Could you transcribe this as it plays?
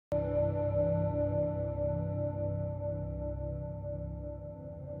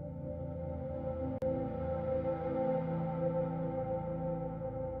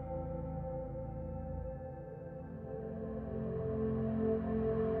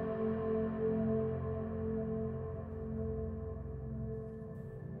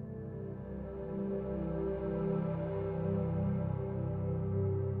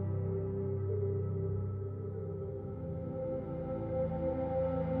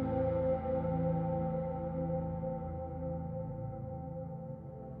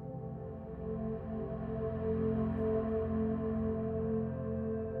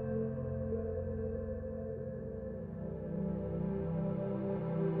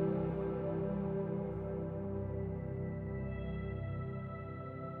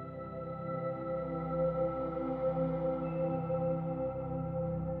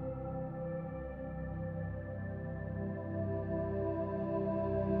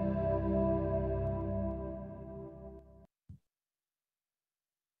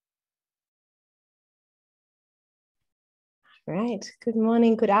Right. Good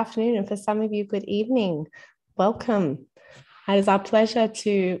morning, good afternoon, and for some of you, good evening. Welcome. It is our pleasure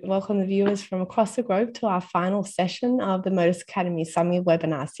to welcome the viewers from across the globe to our final session of the MotusAcademy Summit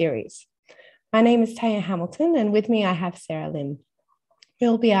webinar series. My name is Taya Hamilton, and with me I have Sarah Lim.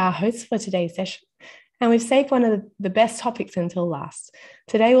 We'll be our hosts for today's session, and we've saved one of the best topics until last.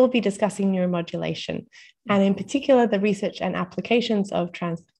 Today we'll be discussing neuromodulation, and in particular the research and applications of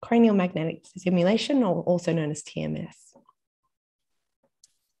transcranial magnetic stimulation, or also known as TMS.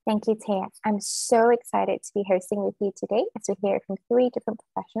 Thank you, Taya. I'm so excited to be hosting with you today as we hear from 3 different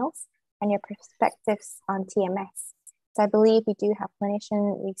professionals and your perspectives on TMS. So I believe we do have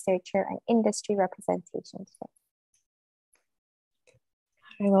clinician, researcher, and industry representation today.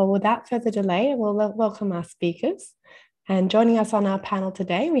 Well, without further delay, we'll welcome our speakers. And joining us on our panel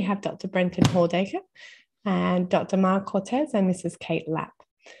today, we have Dr. Brenton Hordacre and Dr. Mark Cortes and Mrs. Kate Lapp.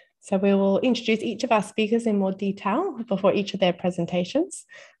 So we will introduce each of our speakers in more detail before each of their presentations.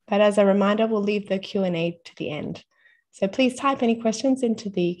 But as a reminder, we'll leave the Q&A to the end. So please type any questions into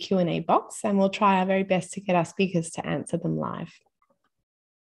the Q&A box and we'll try our very best to get our speakers to answer them live.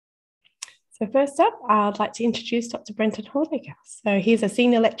 So first up, I'd like to introduce Dr. Brenton Hordacre. So he's a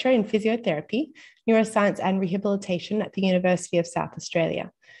senior lecturer in physiotherapy, neuroscience and rehabilitation at the University of South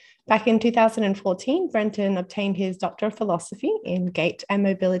Australia. Back in 2014, Brenton obtained his Doctor of Philosophy in Gait and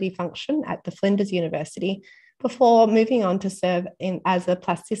Mobility Function at the Flinders University before moving on to serve as a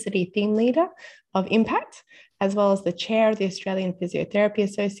plasticity theme leader of Impact, as well as the chair of the Australian Physiotherapy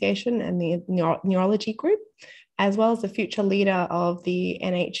Association and the Neurology Group, as well as the future leader of the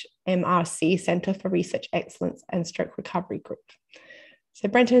NHMRC Centre for Research Excellence and Stroke Recovery Group. So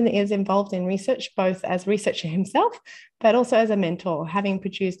Brenton is involved in research, both as a researcher himself, but also as a mentor, having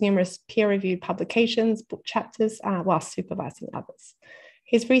produced numerous peer-reviewed publications, book chapters, while supervising others.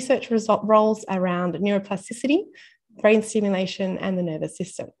 His research rolls around neuroplasticity, brain stimulation, and the nervous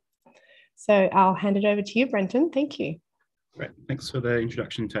system. So I'll hand it over to you, Brenton. Thank you. Great. Thanks for the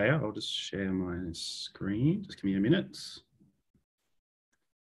introduction, Taya. I'll just share my screen. Just give me a minute.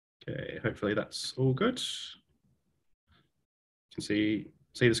 Okay, hopefully that's all good. Can see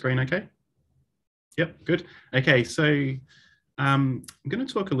the screen okay? Yep, good. Okay, so I'm going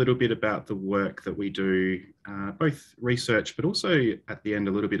to talk a little bit about the work that we do, both research, but also at the end,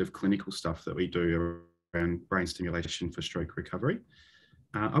 a little bit of clinical stuff that we do around brain stimulation for stroke recovery.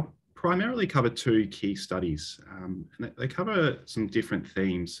 I'll primarily cover 2 key studies. And they cover some different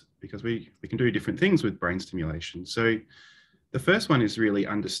themes because we can do different things with brain stimulation. So the first one is really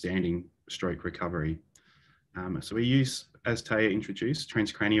understanding stroke recovery. So we use, as Taya introduced,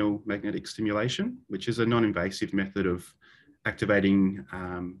 transcranial magnetic stimulation, which is a non-invasive method of activating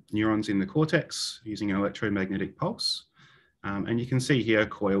neurons in the cortex using an electromagnetic pulse. And you can see here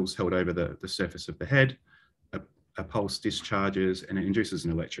coils held over the surface of the head, a pulse discharges and it induces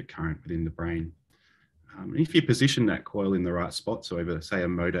an electric current within the brain. If you position that coil in the right spot, so over, say, a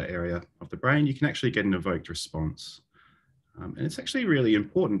motor area of the brain, you can actually get an evoked response. And it's actually really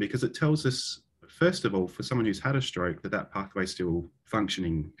important because it tells us, first of all, for someone who's had a stroke, that pathway is still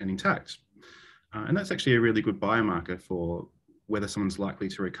functioning and intact. And that's actually a really good biomarker for whether someone's likely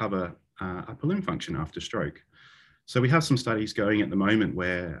to recover upper limb function after stroke. So we have some studies going at the moment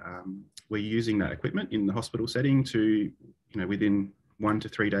where we're using that equipment in the hospital setting to, within 1 to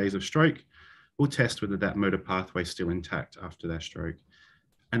 3 days of stroke, we'll test whether that motor pathway is still intact after their stroke.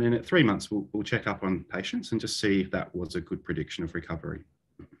 And then at 3 months, we'll check up on patients and just see if that was a good prediction of recovery.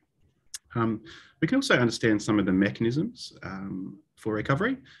 We can also understand some of the mechanisms for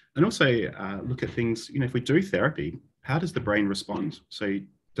recovery and also look at things, if we do therapy, how does the brain respond? So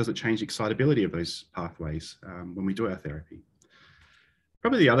does it change excitability of those pathways when we do our therapy?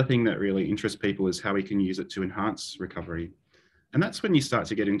 Probably the other thing that really interests people is how we can use it to enhance recovery. And that's when you start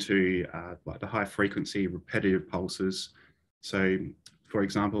to get into like the high frequency repetitive pulses. So for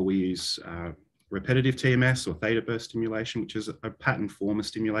example, we use repetitive TMS or theta burst stimulation, which is a pattern form of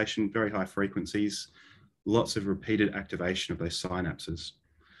stimulation, very high frequencies, lots of repeated activation of those synapses.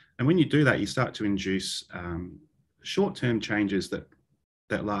 And when you do that, you start to induce short-term changes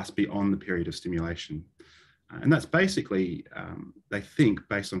that last beyond the period of stimulation. And that's basically, they think,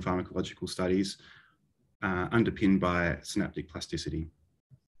 based on pharmacological studies, underpinned by synaptic plasticity.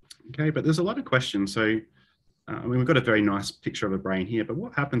 Okay, but there's a lot of questions. So, we've got a very nice picture of a brain here, but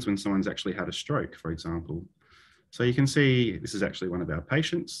what happens when someone's actually had a stroke, for example? So you can see this is actually one of our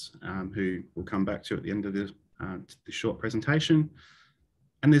patients who we'll come back to at the end of this short presentation.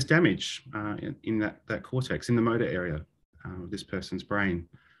 And there's damage in that cortex, in the motor area of this person's brain.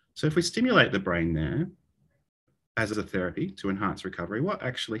 So if we stimulate the brain there, as a therapy to enhance recovery, what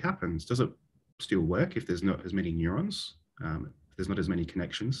actually happens? Does it still work if there's not as many neurons There's not as many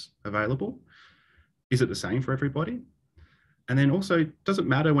connections available. Is it the same for everybody? And then also, does it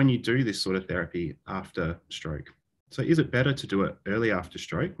matter when you do this sort of therapy after stroke? So is it better to do it early after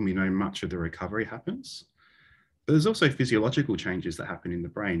stroke when we know much of the recovery happens? But there's also physiological changes that happen in the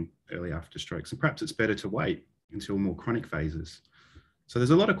brain early after strokes, and perhaps it's better to wait until more chronic phases. So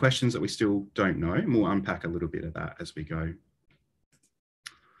there's a lot of questions that we still don't know, and we'll unpack a little bit of that as we go.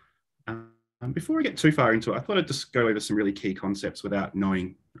 Before I get too far into it, I thought I'd just go over some really key concepts without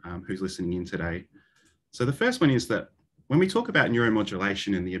knowing who's listening in today. So the first one is that when we talk about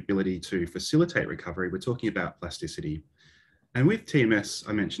neuromodulation and the ability to facilitate recovery, we're talking about plasticity. And with TMS,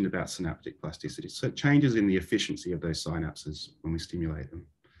 I mentioned about synaptic plasticity. So changes in the efficiency of those synapses when we stimulate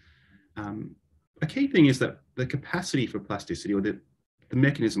them. A key thing is that the capacity for plasticity, or the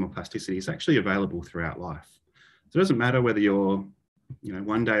mechanism of plasticity, is actually available throughout life. So it doesn't matter whether you're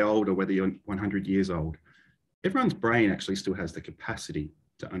 1 day old or whether you're 100 years old. Everyone's brain actually still has the capacity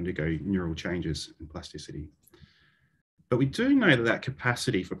to undergo neural changes and plasticity. But we do know that that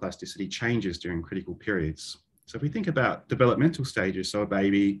capacity for plasticity changes during critical periods. So if we think about developmental stages, so a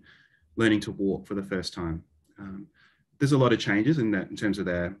baby learning to walk for the first time, there's a lot of changes in that in terms of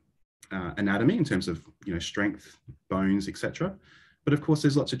their anatomy, in terms of strength, bones, etc. But of course,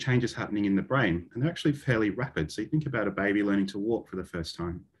 there's lots of changes happening in the brain, and they're actually fairly rapid. So you think about a baby learning to walk for the first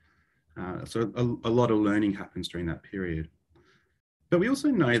time. So a lot of learning happens during that period. But we also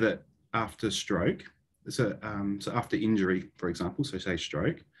know that after stroke, so after injury, for example, so say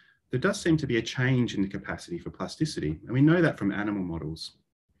stroke, there does seem to be a change in the capacity for plasticity. And we know that from animal models,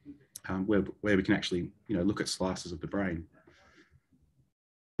 where we can actually look at slices of the brain.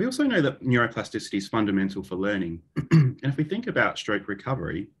 We also know that neuroplasticity is fundamental for learning. And if we think about stroke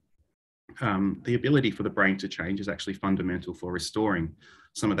recovery, the ability for the brain to change is actually fundamental for restoring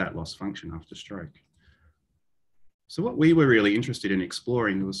some of that lost function after stroke. So what we were really interested in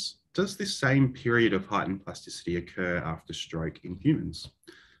exploring was, does this same period of heightened plasticity occur after stroke in humans?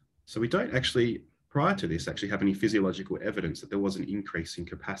 So we don't actually, prior to this, actually have any physiological evidence that there was an increase in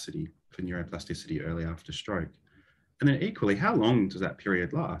capacity for neuroplasticity early after stroke. And then equally, how long does that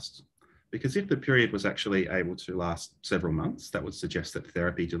period last? Because if the period was actually able to last several months, that would suggest that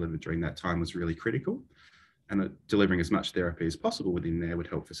therapy delivered during that time was really critical, and that delivering as much therapy as possible within there would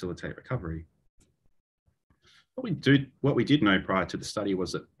help facilitate recovery. What we did know prior to the study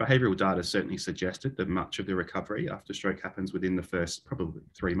was that behavioural data certainly suggested that much of the recovery after stroke happens within the first probably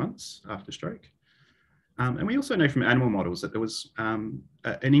 3 months after stroke. And we also know from animal models that there was an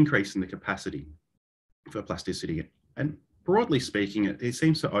increase in the capacity for plasticity. And broadly speaking, it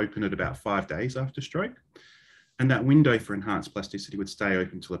seems to open at about 5 days after stroke. And that window for enhanced plasticity would stay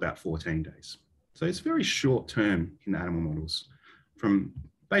open until about 14 days. So it's very short term in the animal models, from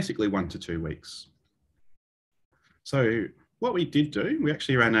basically 1 to 2 weeks. So what we did do, we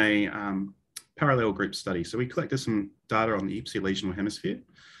actually ran a parallel group study. So we collected some data on the ipsilesional hemisphere.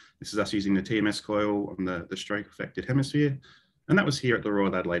 This is us using the TMS coil on the stroke affected hemisphere. And that was here at the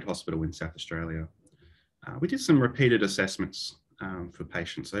Royal Adelaide Hospital in South Australia. We did some repeated assessments for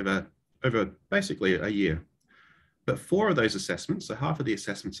patients over basically a year. But 4 of those assessments, so half of the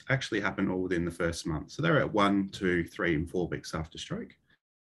assessments, actually happened all within the first month. So they were at 1, 2, 3, and 4 weeks after stroke.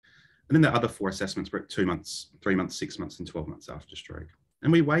 And then the other 4 assessments were at 2 months, 3 months, 6 months, and 12 months after stroke.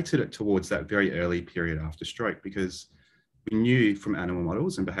 And we weighted it towards that very early period after stroke because we knew from animal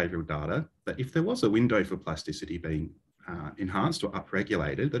models and behavioural data that if there was a window for plasticity being enhanced or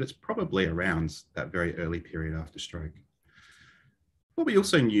upregulated, that it's probably around that very early period after stroke. What we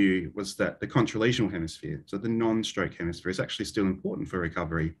also knew was that the contralesional hemisphere, so the non-stroke hemisphere, is actually still important for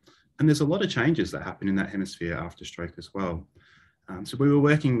recovery. And there's a lot of changes that happen in that hemisphere after stroke as well. So we were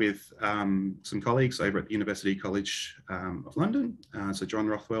working with some colleagues over at the University College of London, so John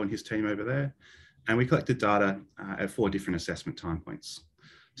Rothwell and his team over there, and we collected data at 4 different assessment time points.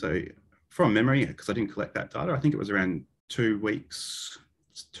 So from memory, because I didn't collect that data, I think it was around 2 weeks,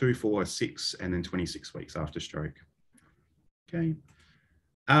 2, 4, 6, and then 26 weeks after stroke. Okay.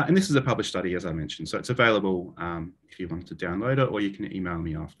 And this is a published study, as I mentioned, so it's available if you want to download it, or you can email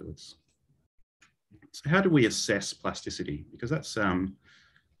me afterwards. So how do we assess plasticity? Because that's a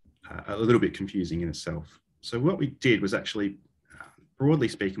little bit confusing in itself. So what we did was actually, broadly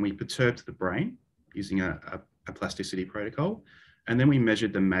speaking, we perturbed the brain using a plasticity protocol, and then we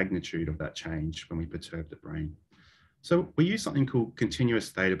measured the magnitude of that change when we perturbed the brain. So we used something called continuous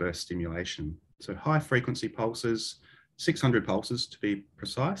theta burst stimulation. So high frequency pulses, 600 pulses to be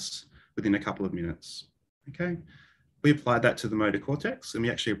precise, within a couple of minutes. Okay. We applied that to the motor cortex, and we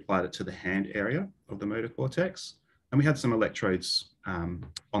actually applied it to the hand area of the motor cortex. And we had some electrodes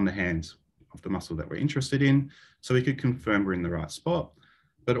on the hand of the muscle that we're interested in, so we could confirm we're in the right spot,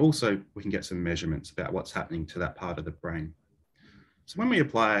 but also we can get some measurements about what's happening to that part of the brain. So when we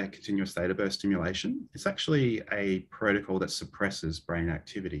apply continuous theta burst stimulation, it's actually a protocol that suppresses brain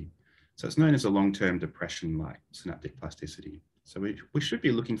activity. So it's known as a long-term depression like synaptic plasticity. So we should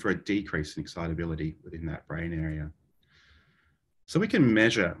be looking for a decrease in excitability within that brain area. So we can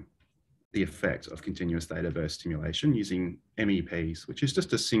measure the effect of continuous theta burst stimulation using MEPs, which is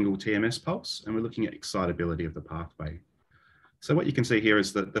just a single TMS pulse, and we're looking at excitability of the pathway. So what you can see here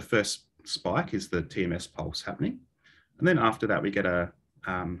is that the first spike is the TMS pulse happening. And then after that, we get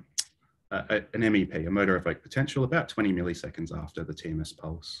an MEP, a motor evoked potential, about 20 milliseconds after the TMS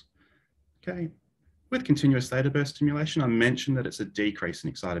pulse. Okay. With continuous theta burst stimulation, I mentioned that it's a decrease in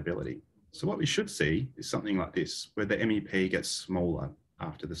excitability. So what we should see is something like this, where the MEP gets smaller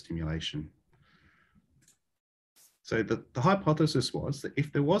after the stimulation. So the hypothesis was that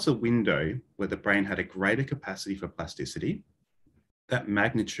if there was a window where the brain had a greater capacity for plasticity, that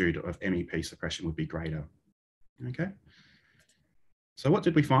magnitude of MEP suppression would be greater. Okay. So what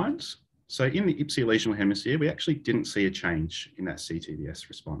did we find? So in the ipsilesional hemisphere, we actually didn't see a change in that CTVS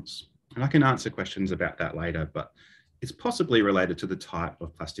response. And I can answer questions about that later, but it's possibly related to the type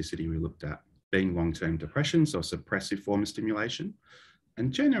of plasticity we looked at, being long-term depression, so a suppressive form of stimulation.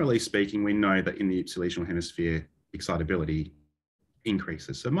 And generally speaking, we know that in the ipsilesional hemisphere, excitability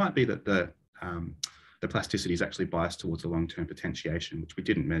increases. So it might be that the plasticity is actually biased towards a long-term potentiation, which we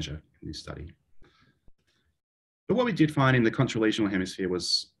didn't measure in this study. But what we did find in the contralesional hemisphere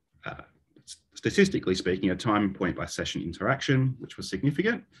was, statistically speaking, a time point by session interaction, which was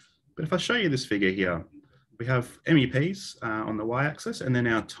significant. But if I show you this figure here, we have MEPs on the y-axis, and then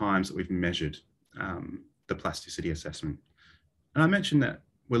our times that we've measured the plasticity assessment. And I mentioned that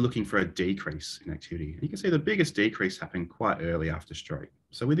we're looking for a decrease in activity. You can see the biggest decrease happened quite early after stroke.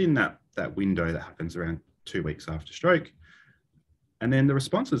 So within that window that happens around 2 weeks after stroke, and then the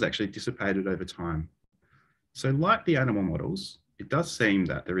responses actually dissipated over time. So like the animal models, it does seem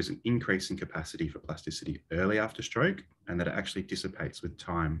that there is an increase in capacity for plasticity early after stroke, and that it actually dissipates with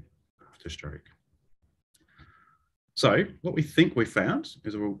time after stroke. So what we think we found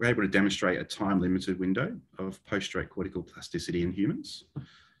is we're able to demonstrate a time-limited window of post-stroke cortical plasticity in humans.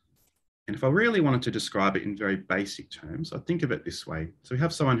 And if I really wanted to describe it in very basic terms, I'd think of it this way. So we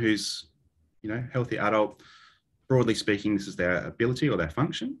have someone who's, healthy adult. Broadly speaking, this is their ability or their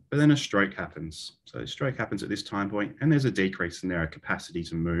function, but then a stroke happens. So a stroke happens at this time point, and there's a decrease in their capacity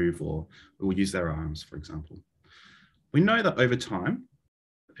to move or use their arms, for example. We know that over time,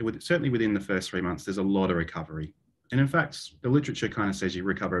 certainly within the first 3 months, there's a lot of recovery. And in fact, the literature kind of says you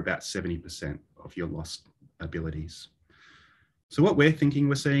recover about 70% of your lost abilities. So what we're thinking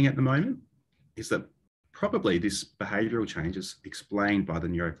we're seeing at the moment is that probably this behavioural change is explained by the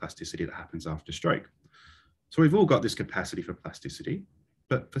neuroplasticity that happens after stroke. So we've all got this capacity for plasticity,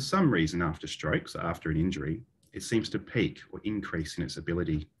 but for some reason after stroke, so after an injury, it seems to peak or increase in its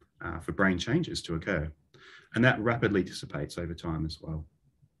ability for brain changes to occur. And that rapidly dissipates over time as well.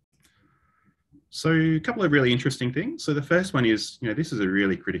 So a couple of really interesting things. So the first one is, this is a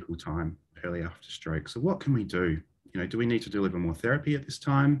really critical time early after stroke. So what can we do? Do we need to deliver more therapy at this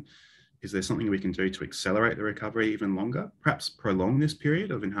time? Is there something we can do to accelerate the recovery even longer? Perhaps prolong this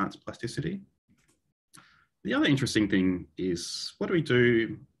period of enhanced plasticity? The other interesting thing is, what do we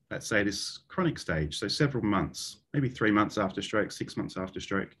do at, say, this chronic stage? So several months, maybe 3 months after stroke, 6 months after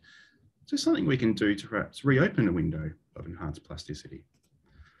stroke. Is there something we can do to perhaps reopen a window of enhanced plasticity?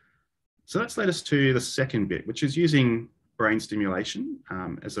 So that's led us to the second bit, which is using brain stimulation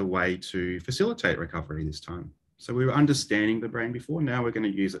as a way to facilitate recovery this time. So we were understanding the brain before, now we're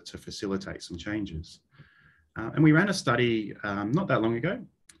going to use it to facilitate some changes. And we ran a study not that long ago,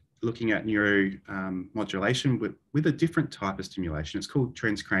 looking at neuromodulation with a different type of stimulation. It's called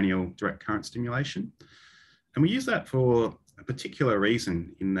transcranial direct current stimulation. And we use that for a particular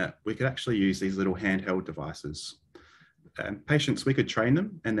reason, in that we could actually use these little handheld devices. Patients, we could train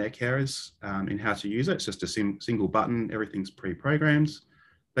them and their carers in how to use it. It's just a single button, everything's pre-programmed.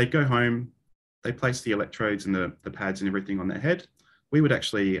 They'd go home, they place the electrodes and the pads and everything on their head. We would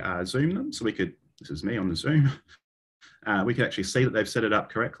actually Zoom them. So we could, this is me on the Zoom, we could actually see that they've set it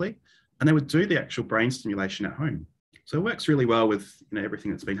up correctly, and they would do the actual brain stimulation at home. So it works really well with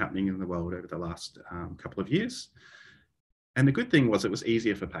everything that's been happening in the world over the last couple of years. And the good thing was it was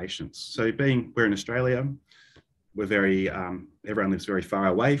easier for patients. So we're in Australia, everyone lives very far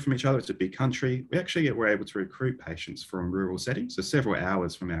away from each other. It's a big country. We actually were able to recruit patients from rural settings, so several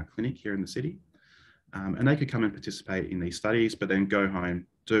hours from our clinic here in the city. And they could come and participate in these studies, but then go home,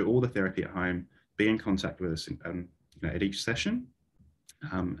 do all the therapy at home, be in contact with us at each session,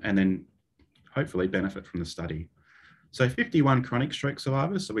 and then hopefully benefit from the study. So 51 chronic stroke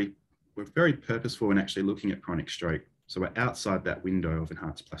survivors. So we're very purposeful in actually looking at chronic stroke. So we're outside that window of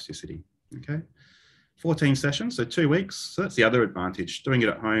enhanced plasticity, okay? 14 sessions, so 2 weeks. So that's the other advantage. Doing it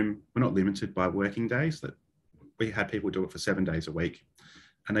at home, we're not limited by working days. That we had people do it for 7 days a week.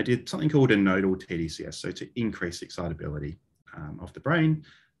 And they did something called a nodal TDCS, so to increase excitability of the brain,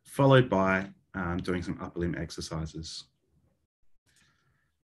 followed by doing some upper limb exercises.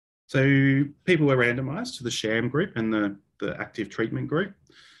 So people were randomized to the sham group and the active treatment group.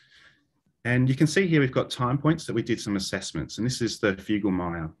 And you can see here we've got time points that we did some assessments. And this is the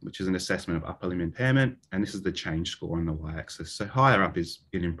Fugel-Meyer, which is an assessment of upper limb impairment. And this is the change score on the y-axis. So higher up is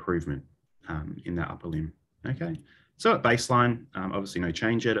an improvement in that upper limb. Okay. So at baseline, obviously no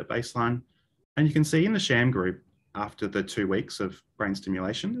change yet at baseline. And you can see in the sham group, after the 2 weeks of brain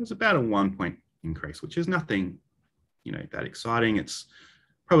stimulation, there was about a 1-point increase, which is nothing, that exciting. It's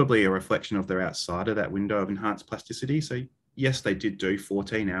probably a reflection of they're outside of that window of enhanced plasticity. So yes, they did do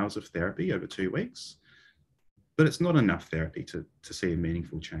 14 hours of therapy over 2 weeks, but it's not enough therapy to see a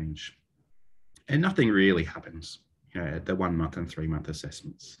meaningful change. And nothing really happens, at the 1 month and 3 month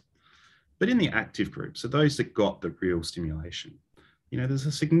assessments. But in the active group, so those that got the real stimulation, there's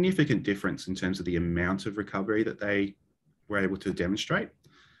a significant difference in terms of the amount of recovery that they were able to demonstrate.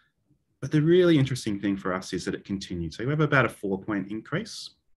 But the really interesting thing for us is that it continued. So we have about a 4-point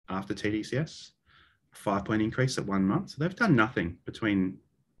increase after TDCS, a 5-point increase at 1 month. So they've done nothing between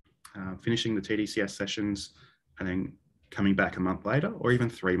finishing the TDCS sessions and then coming back a month later, or even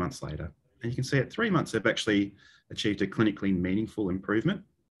 3 months later. And you can see at 3 months, they've actually achieved a clinically meaningful improvement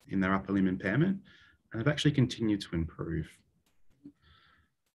in their upper limb impairment, and they've actually continued to improve.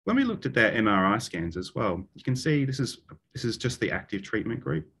 When we looked at their MRI scans as well, you can see this is just the active treatment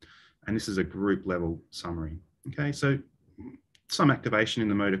group, and this is a group level summary. Okay, so some activation in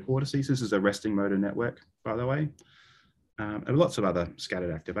the motor cortices. This is a resting motor network, by the way, and lots of other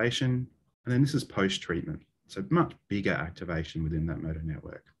scattered activation. And then this is post-treatment, so much bigger activation within that motor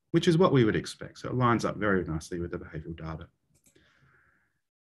network, which is what we would expect. So it lines up very nicely with the behavioural data.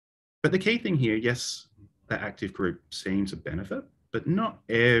 But the key thing here, yes, the active group seems to benefit, but not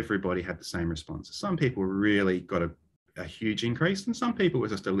everybody had the same response. Some people really got a huge increase, and some people were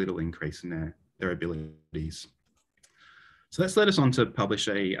just a little increase in their abilities. So that's led us on to publish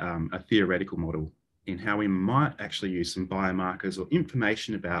a theoretical model in how we might actually use some biomarkers or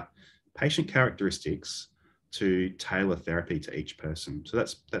information about patient characteristics to tailor therapy to each person. So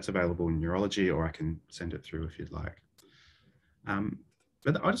that's available in neurology, or I can send it through if you'd like.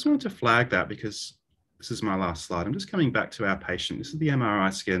 But I just wanted to flag that because this is my last slide. I'm just coming back to our patient. This is the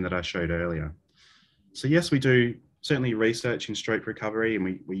MRI scan that I showed earlier. So yes, we do certainly research in stroke recovery,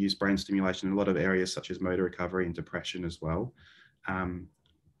 and we use brain stimulation in a lot of areas such as motor recovery and depression as well.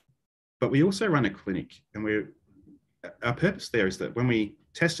 But we also run a clinic, and our purpose there is that when we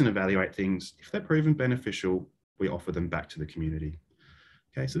test and evaluate things, if they're proven beneficial, we offer them back to the community.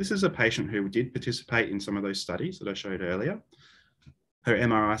 Okay, so this is a patient who did participate in some of those studies that I showed earlier. Her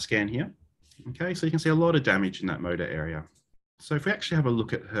MRI scan here. Okay, so you can see a lot of damage in that motor area. So if we actually have a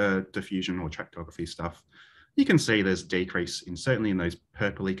look at her diffusion or tractography stuff, you can see there's decrease certainly in those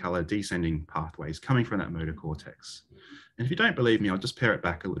purpley coloured descending pathways coming from that motor cortex. And if you don't believe me, I'll just pare it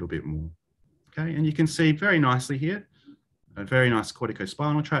back a little bit more. Okay, and you can see very nicely here, a very nice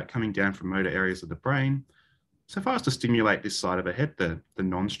corticospinal tract coming down from motor areas of the brain. So if I was to stimulate this side of the head, the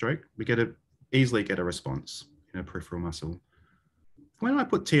non-stroke, we easily get a response in a peripheral muscle. When I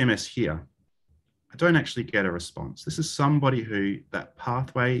put TMS here, I don't actually get a response. This is somebody who that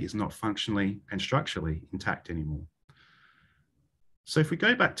pathway is not functionally and structurally intact anymore. So if we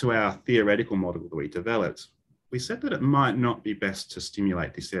go back to our theoretical model that we developed, we said that it might not be best to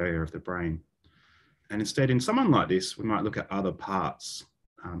stimulate this area of the brain. And instead, in someone like this, we might look at other parts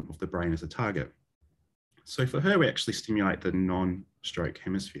of the brain as a target. So for her, we actually stimulate the non-stroke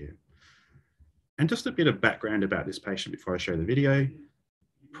hemisphere. And just a bit of background about this patient before I show the video.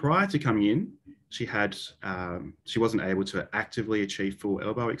 Prior to coming in, she wasn't able to actively achieve full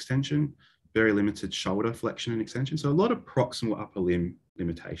elbow extension, very limited shoulder flexion and extension. So a lot of proximal upper limb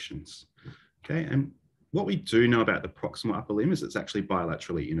limitations. Okay, and what we do know about the proximal upper limb is it's actually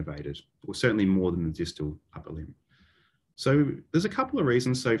bilaterally innervated, or certainly more than the distal upper limb. So there's a couple of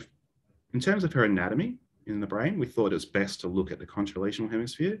reasons. So in terms of her anatomy in the brain, we thought it's best to look at the contralateral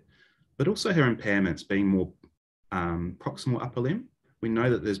hemisphere, but also her impairments being more proximal upper limb. We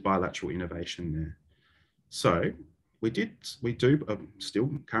know that there's bilateral innervation there. So we do still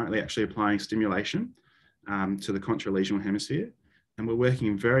currently actually applying stimulation to the contralateral hemisphere, and we're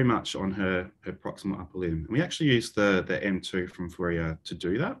working very much on her proximal upper limb. And we actually use the M2 from Fourier to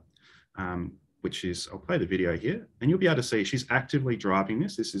do that. which is, I'll play the video here, and you'll be able to see she's actively driving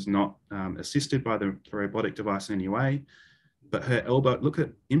this. This is not assisted by the robotic device in any way, but her elbow, look at,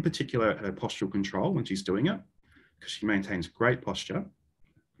 in particular, her postural control when she's doing it, because she maintains great posture.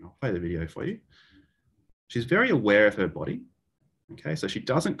 I'll play the video for you. She's very aware of her body. Okay, so she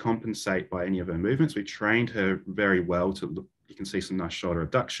doesn't compensate by any of her movements. We trained her very well to look, you can see some nice shoulder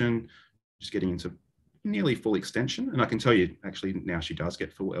abduction, just getting into nearly full extension. And I can tell you, actually, now she does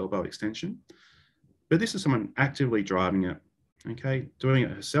get full elbow extension. But this is someone actively driving it, okay, doing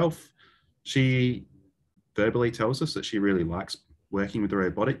it herself. She verbally tells us that she really likes working with the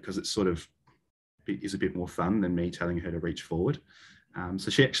robotic because it's sort of is a bit more fun than me telling her to reach forward.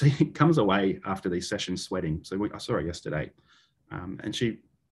 So she actually comes away after these sessions sweating. So I saw her yesterday. And she,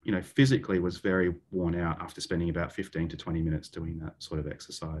 you know, physically was very worn out after spending about 15 to 20 minutes doing that sort of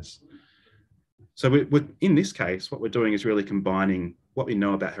exercise. So in this case, what we're doing is really combining what we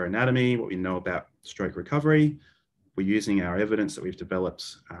know about her anatomy, what we know about stroke recovery. We're using our evidence that we've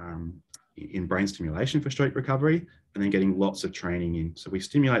developed in brain stimulation for stroke recovery, and then getting lots of training in. So we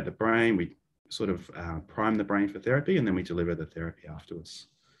stimulate the brain, we sort of prime the brain for therapy, and then we deliver the therapy afterwards.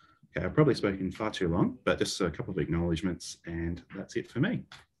 Okay, I've probably spoken far too long, but just a couple of acknowledgements, and that's it for me.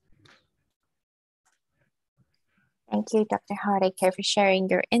 Thank you, Dr. Hordacre, for sharing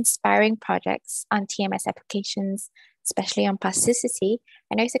your inspiring projects on TMS applications, especially on plasticity,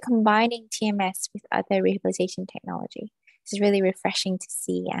 and also combining TMS with other rehabilitation technology. This is really refreshing to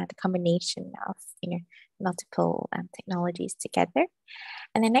see the combination of multiple technologies together.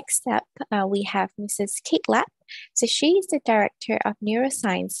 And the next up, we have Mrs. Kate Lapp. So she is the Director of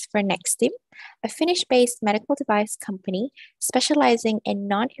Neuroscience for Nexstim, a Finnish-based medical device company specializing in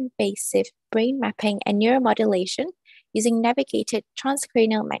non-invasive brain mapping and neuromodulation using navigated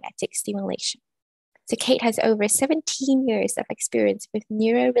transcranial magnetic stimulation. So Kate has over 17 years of experience with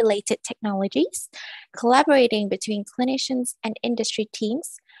neuro-related technologies, collaborating between clinicians and industry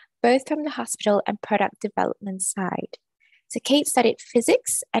teams, both from the hospital and product development side. So Kate studied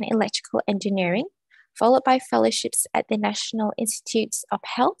physics and electrical engineering, followed by fellowships at the National Institutes of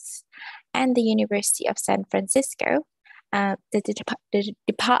Health and the University of San Francisco, the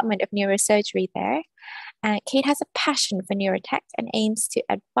Department of Neurosurgery there. Kate has a passion for neurotech and aims to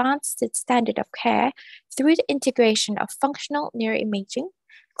advance the standard of care through the integration of functional neuroimaging,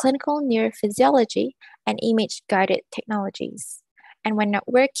 clinical neurophysiology, and image-guided technologies. And when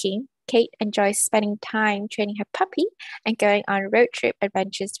not working, Kate enjoys spending time training her puppy and going on road trip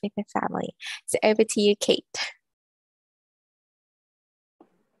adventures with her family. So over to you, Kate.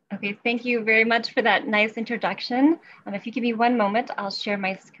 Okay, thank you very much for that nice introduction. If you give me one moment, I'll share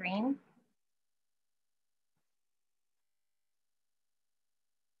my screen.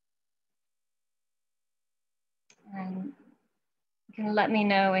 And you can let me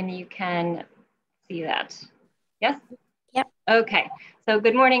know when you can see that. Yes? Yep. Okay, so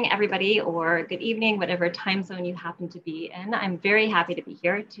good morning, everybody, or good evening, whatever time zone you happen to be in. I'm very happy to be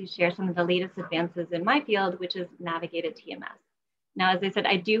here to share some of the latest advances in my field, which is navigated TMS. Now, as I said,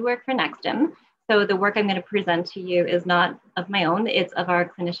 I do work for Nexstim, so the work I'm going to present to you is not of my own, it's of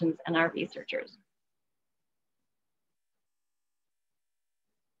our clinicians and our researchers.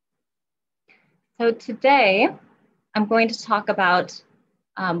 So today, I'm going to talk about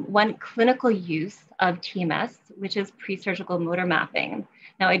one clinical use of TMS, which is pre-surgical motor mapping.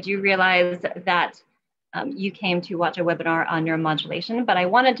 Now, I do realize that you came to watch a webinar on neuromodulation, but I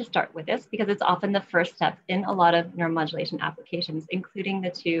wanted to start with this because it's often the first step in a lot of neuromodulation applications, including the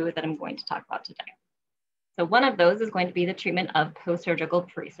two that I'm going to talk about today. So one of those is going to be the treatment of post-surgical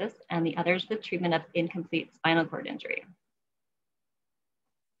paresis, and the other is the treatment of incomplete spinal cord injury.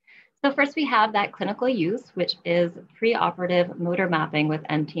 So first we have that clinical use, which is preoperative motor mapping with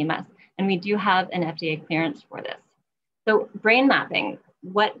NTMS, and we do have an FDA clearance for this. So brain mapping,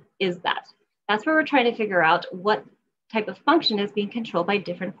 what is that? That's where we're trying to figure out what type of function is being controlled by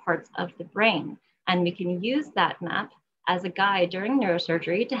different parts of the brain. And we can use that map as a guide during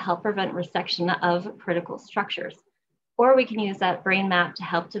neurosurgery to help prevent resection of critical structures. Or we can use that brain map to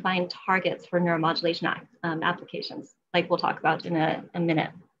help define targets for neuromodulation applications, like we'll talk about in a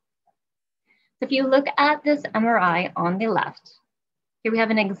minute. So if you look at this MRI on the left, here we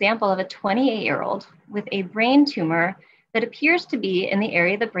have an example of a 28-year-old with a brain tumor that appears to be in the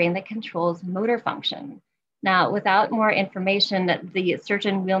area of the brain that controls motor function. Now, without more information, the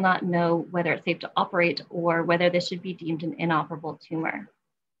surgeon will not know whether it's safe to operate or whether this should be deemed an inoperable tumor.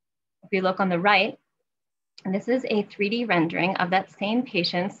 If you look on the right, and this is a 3D rendering of that same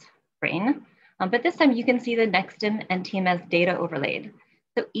patient's brain, but this time you can see the Nexstim and TMS data overlaid.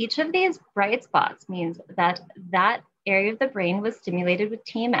 So each of these bright spots means that that area of the brain was stimulated with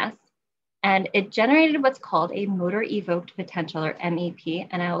TMS, And it generated what's called a motor evoked potential, or MEP.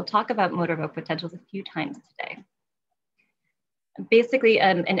 And I will talk about motor evoked potentials a few times today. Basically,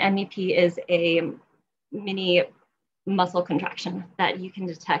 an MEP is a mini muscle contraction that you can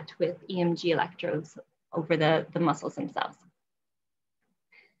detect with EMG electrodes over the muscles themselves.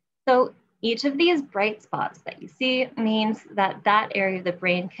 So each of these bright spots that you see means that that area of the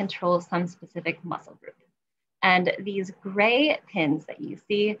brain controls some specific muscle group. And these gray pins that you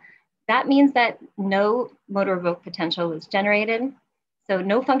see, that means that no motor evoked potential was generated, so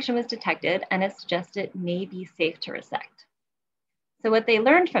no function was detected, and it suggested it may be safe to resect. So what they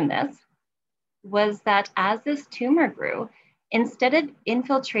learned from this was that as this tumor grew, instead of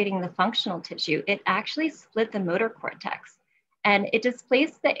infiltrating the functional tissue, it actually split the motor cortex, and it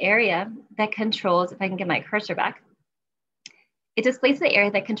displaced the area that controls, if I can get my cursor back, it displaced the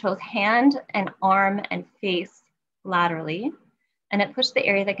area that controls hand and arm and face laterally, and it pushed the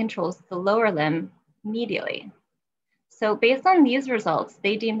area that controls the lower limb medially. So based on these results,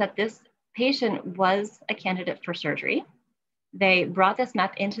 they deemed that this patient was a candidate for surgery. They brought this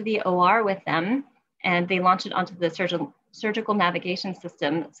map into the OR with them, and they launched it onto the surgical navigation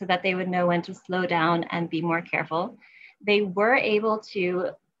system so that they would know when to slow down and be more careful. They were able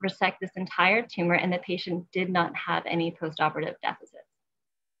to resect this entire tumor, and the patient did not have any postoperative deficits.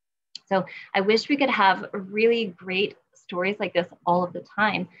 So I wish we could have really great stories like this all of the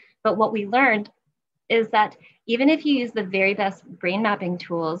time. But what we learned is that even if you use the very best brain mapping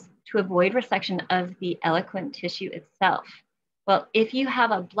tools to avoid resection of the eloquent tissue itself, well, if you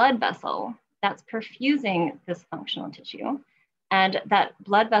have a blood vessel that's perfusing this functional tissue, and that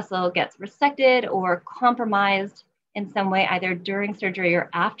blood vessel gets resected or compromised in some way, either during surgery or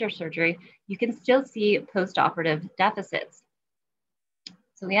after surgery, you can still see postoperative deficits.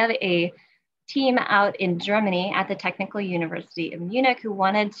 So we have a team out in Germany at the Technical University of Munich who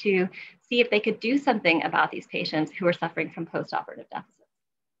wanted to see if they could do something about these patients who are suffering from postoperative deficits.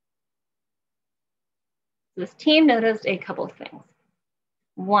 So this team noticed a couple of things.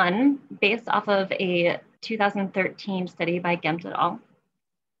 One, based off of a 2013 study by Gempt et al.,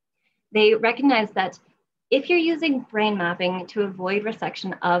 they recognized that if you're using brain mapping to avoid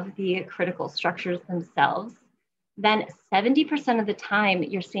resection of the critical structures themselves, then 70% of the time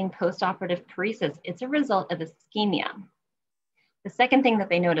you're seeing postoperative paresis, it's a result of ischemia. The second thing that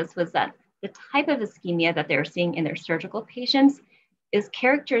they noticed was that the type of ischemia that they're seeing in their surgical patients is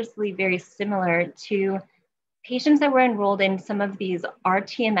characteristically very similar to patients that were enrolled in some of these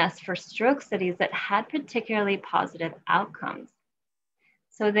RTMS for stroke studies that had particularly positive outcomes.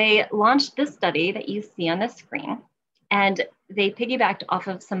 So they launched this study that you see on the screen, and they piggybacked off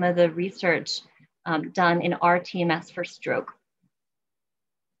of some of the research done in RTMS for stroke.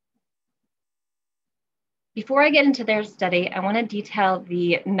 Before I get into their study, I want to detail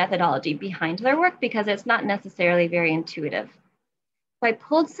the methodology behind their work because it's not necessarily very intuitive. So I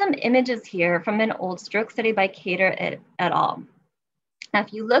pulled some images here from an old stroke study by Cortes et al. Now,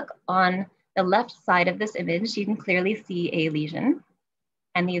 if you look on the left side of this image, you can clearly see a lesion.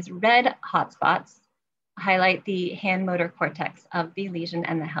 And these red hotspots highlight the hand motor cortex of the lesion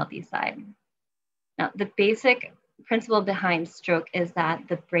and the healthy side. Now, the basic principle behind stroke is that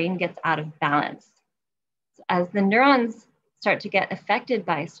the brain gets out of balance. So as the neurons start to get affected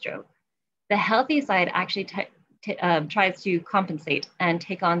by stroke, the healthy side actually tries to compensate and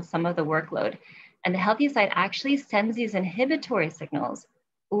take on some of the workload. And the healthy side actually sends these inhibitory signals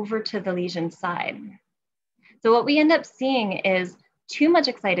over to the lesion side. So what we end up seeing is too much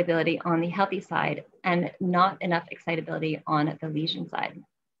excitability on the healthy side and not enough excitability on the lesion side.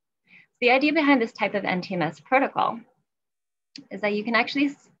 The idea behind this type of NTMS protocol is that you can actually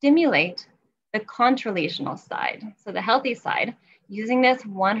stimulate the contralational side, so the healthy side, using this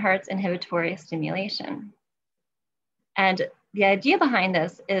 1 Hz inhibitory stimulation. And the idea behind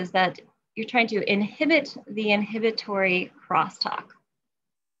this is that you're trying to inhibit the inhibitory crosstalk.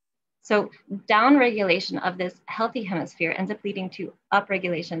 So downregulation of this healthy hemisphere ends up leading to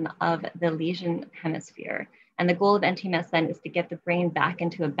upregulation of the lesion hemisphere. And the goal of NTMS then is to get the brain back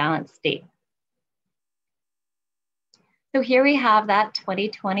into a balanced state. So here we have that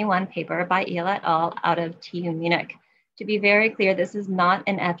 2021 paper by Eel et al. Out of TU Munich. To be very clear, this is not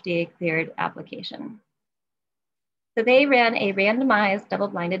an FDA cleared application. So they ran a randomized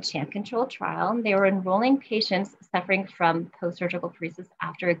double-blinded sham control trial. They were enrolling patients suffering from post-surgical paresis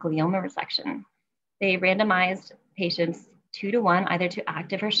after a glioma resection. They randomized patients 2 to 1, either to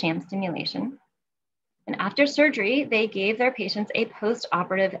active or sham stimulation. And after surgery, they gave their patients a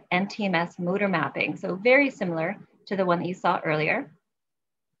post-operative NTMS motor mapping, so very similar to the one that you saw earlier.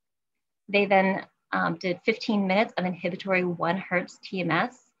 They then did 15 minutes of inhibitory 1 Hz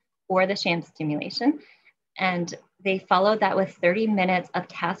TMS or the sham stimulation. And they followed that with 30 minutes of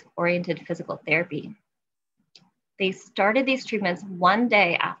task-oriented physical therapy. They started these treatments one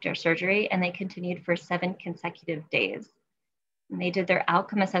day after surgery, and they continued for 7 consecutive days. And they did their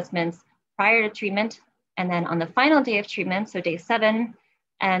outcome assessments prior to treatment, and then on the final day of treatment, so day 7,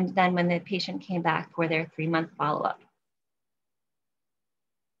 and then when the patient came back for their 3-month follow-up.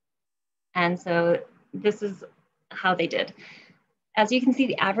 And so this is how they did. As you can see,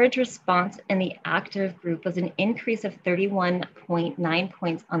 the average response in the active group was an increase of 31.9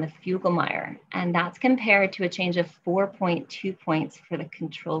 points on the Fugl-Meyer, and that's compared to a change of 4.2 points for the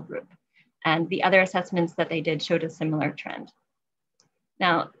control group. And the other assessments that they did showed a similar trend.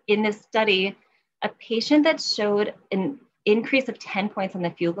 Now, in this study, a patient that showed an increase of 10 points on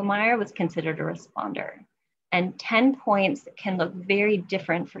the Fugl-Meyer was considered a responder. And 10 points can look very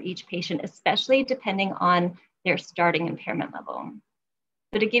different for each patient, especially depending on their starting impairment level.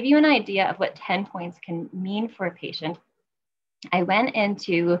 So to give you an idea of what 10 points can mean for a patient, I went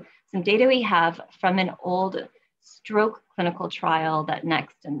into some data we have from an old stroke clinical trial that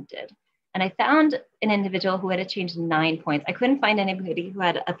Nexton did. And I found an individual who had a change in 9 points. I couldn't find anybody who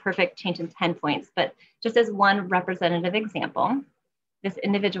had a perfect change in 10 points, but just as one representative example, this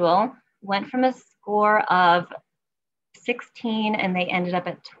individual went from a score of 16 and they ended up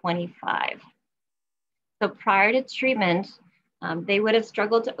at 25. So prior to treatment, they would have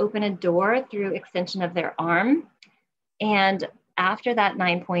struggled to open a door through extension of their arm. And after that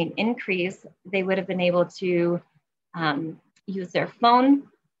 9-point increase, they would have been able to use their phone,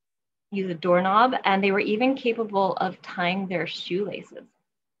 use a doorknob, and they were even capable of tying their shoelaces.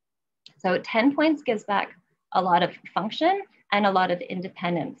 So 10 points gives back a lot of function and a lot of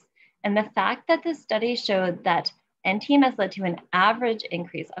independence. And the fact that this study showed that NTMS led to an average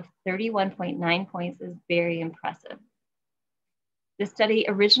increase of 31.9 points is very impressive. The study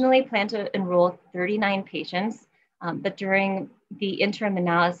originally planned to enroll 39 patients, but during the interim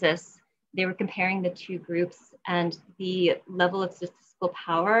analysis, they were comparing the 2 groups, and the level of statistical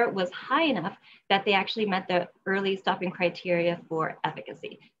power was high enough that they actually met the early stopping criteria for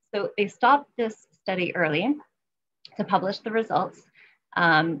efficacy. So they stopped this study early to publish the results,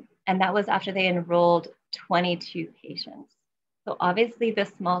 and that was after they enrolled 22 patients. So obviously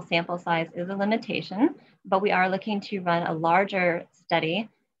this small sample size is a limitation, but we are looking to run a larger study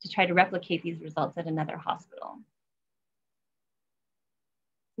to try to replicate these results at another hospital.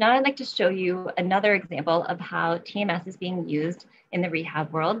 Now I'd like to show you another example of how TMS is being used in the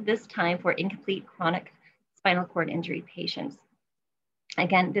rehab world, this time for incomplete chronic spinal cord injury patients.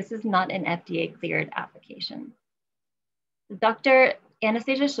 Again, this is not an FDA cleared application. Dr.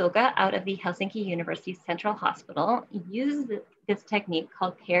 Anastasia Shulga out of the Helsinki University Central Hospital uses this technique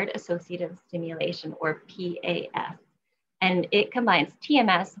called paired associative stimulation, or PAS, and it combines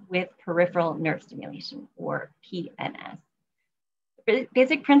TMS with peripheral nerve stimulation, or PNS. The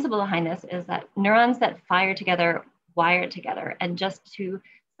basic principle behind this is that neurons that fire together wire together. And just to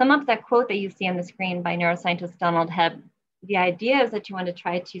sum up that quote that you see on the screen by neuroscientist Donald Hebb, the idea is that you want to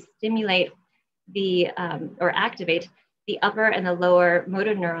try to stimulate the, or activate the upper and the lower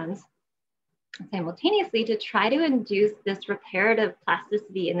motor neurons simultaneously to try to induce this reparative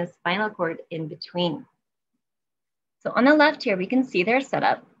plasticity in the spinal cord in between. So on the left here, we can see their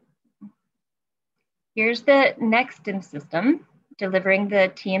setup. Here's the Nexton system delivering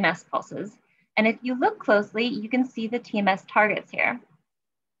the TMS pulses. And if you look closely, you can see the TMS targets here.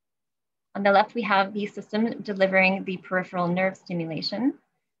 On the left, we have the system delivering the peripheral nerve stimulation.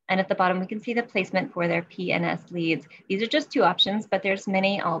 And at the bottom, we can see the placement for their PNS leads. These are just 2 options, but there's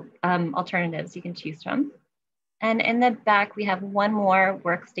many alternatives you can choose from. And in the back, we have one more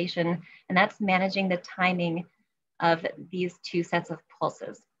workstation, and that's managing the timing of these 2 sets of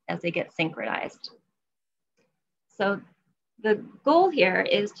pulses as they get synchronized. So the goal here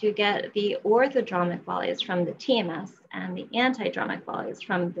is to get the orthodromic volleys from the TMS and the antidromic volleys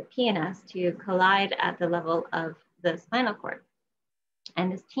from the PNS to collide at the level of the spinal cord.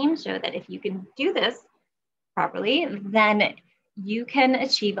 And this team showed that if you can do this properly, then you can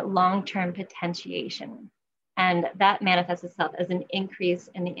achieve long-term potentiation. And that manifests itself as an increase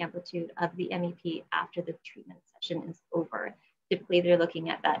in the amplitude of the MEP after the treatment session is over. Typically, they're looking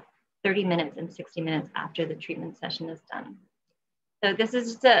at that 30 minutes and 60 minutes after the treatment session is done. So this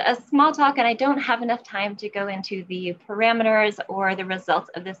is just a small talk, and I don't have enough time to go into the parameters or the results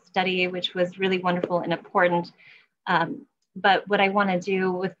of this study, which was really wonderful and important. But what I want to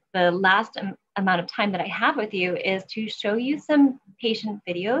do with the last amount of time that I have with you is to show you some patient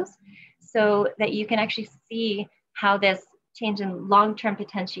videos so that you can actually see how this change in long-term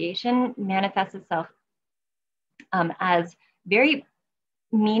potentiation manifests itself as very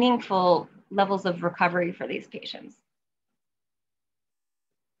meaningful levels of recovery for these patients.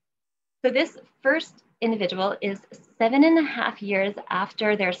 So this first individual is 7.5 years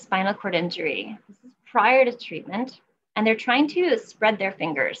after their spinal cord injury. This is prior to treatment, and they're trying to spread their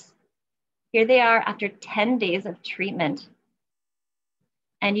fingers. Here they are after 10 days of treatment.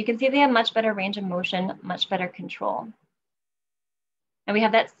 And you can see they have much better range of motion, much better control. And we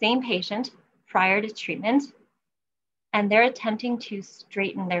have that same patient prior to treatment, and they're attempting to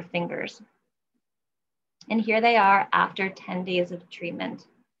straighten their fingers. And here they are after 10 days of treatment,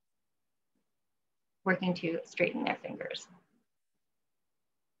 working to straighten their fingers.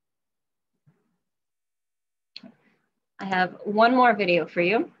 I have one more video for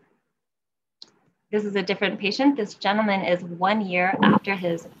you. This is a different patient. This gentleman is 1 year after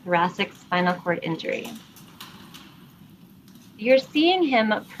his thoracic spinal cord injury. You're seeing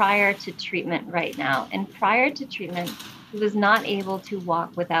him prior to treatment right now. And prior to treatment, he was not able to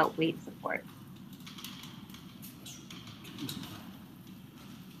walk without weight support.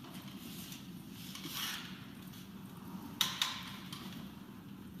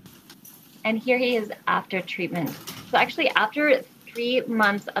 And here he is after treatment. So actually after 3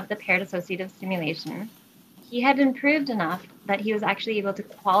 months of the paired associative stimulation, he had improved enough that he was actually able to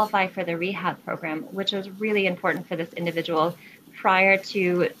qualify for the rehab program, which was really important for this individual. Prior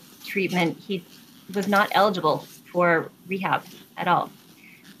to treatment, he was not eligible for rehab at all.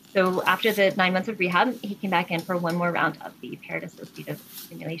 So after the 9 months of rehab, he came back in for one more round of the paired associative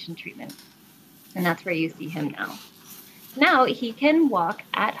stimulation treatment. And that's where you see him now. Now he can walk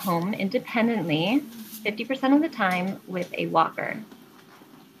at home independently 50% of the time with a walker.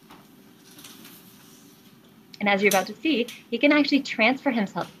 And as you're about to see, he can actually transfer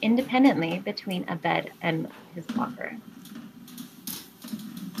himself independently between a bed and his walker.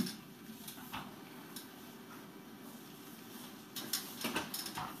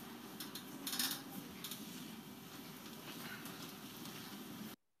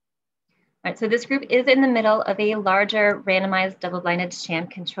 All right, so this group is in the middle of a larger randomized double-blinded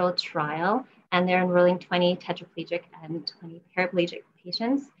sham-controlled trial, and they're enrolling 20 tetraplegic and 20 paraplegic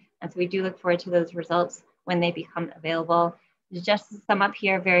patients. And so we do look forward to those results when they become available. Just to sum up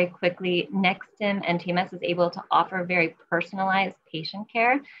here very quickly, NextStim and TMS is able to offer very personalized patient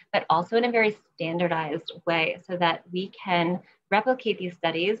care, but also in a very standardized way so that we can replicate these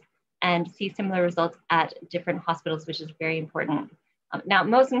studies and see similar results at different hospitals, which is very important. Now,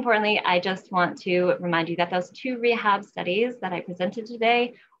 most importantly, I just want to remind you that those 2 rehab studies that I presented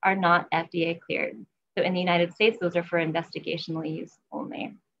today are not FDA cleared. So in the United States, those are for investigational use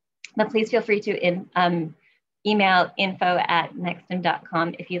only. But please feel free to email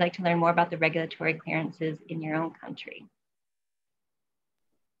info@nextstim.com if you'd like to learn more about the regulatory clearances in your own country.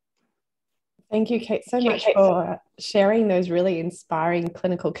 Thank you, Kate, so much for sharing those really inspiring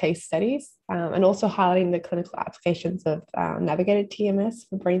clinical case studies and also highlighting the clinical applications of navigated TMS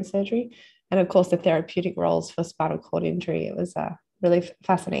for brain surgery and, of course, the therapeutic roles for spinal cord injury. It was really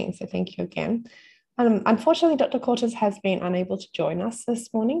fascinating, so thank you again. Unfortunately, Dr. Cortes has been unable to join us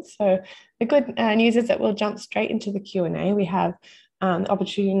this morning, so the good news is that we'll jump straight into the Q&A. We have the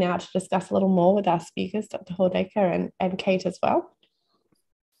opportunity now to discuss a little more with our speakers, Dr. Hordacre and Kate as well.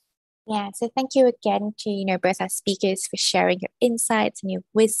 Yeah, so thank you again to, both our speakers for sharing your insights and your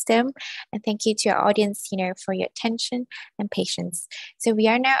wisdom. And thank you to our audience, for your attention and patience. So we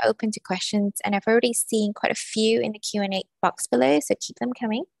are now open to questions, and I've already seen quite a few in the Q&A box below, so keep them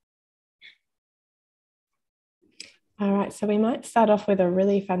coming. All right, so we might start off with a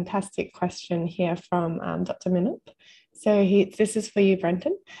really fantastic question here from Dr. Minup. So this is for you,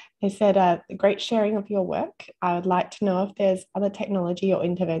 Brenton. He said, great sharing of your work. I would like to know if there's other technology or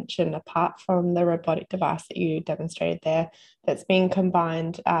intervention apart from the robotic device that you demonstrated there that's being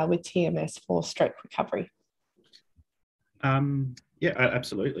combined with TMS for stroke recovery. Yeah,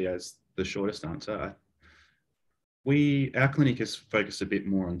 absolutely. As the shortest answer, our clinic is focused a bit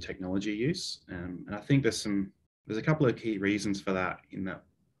more on technology use. And I think there's a couple of key reasons for that, in that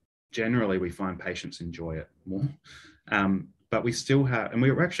generally we find patients enjoy it more. But we still have, and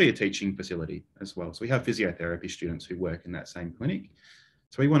we're actually a teaching facility as well. So we have physiotherapy students who work in that same clinic.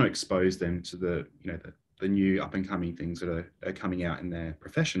 So we want to expose them to the new up and coming things that are coming out in their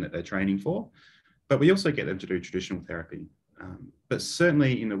profession that they're training for. But we also get them to do traditional therapy. But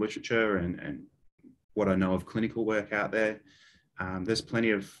certainly in the literature and what I know of clinical work out there, there's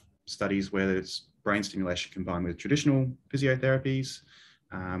plenty of studies where it's brain stimulation combined with traditional physiotherapies.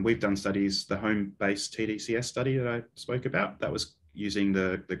 We've done studies, the home-based TDCS study that I spoke about, that was using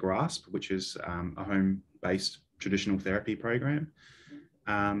the GRASP, which is a home-based traditional therapy program.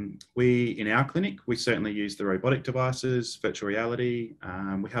 In our clinic, we certainly use the robotic devices, virtual reality.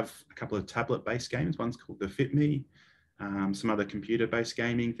 We have a couple of tablet-based games. One's called the Fit Me, some other computer-based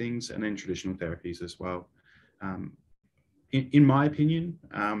gaming things, and then traditional therapies as well. In my opinion,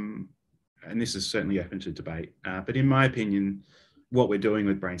 and this is certainly open to debate, but in my opinion, what we're doing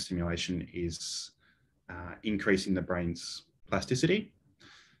with brain stimulation is increasing the brain's plasticity.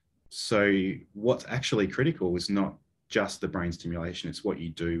 So what's actually critical is not just the brain stimulation, it's what you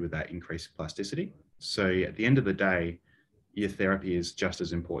do with that increased plasticity. So at the end of the day, your therapy is just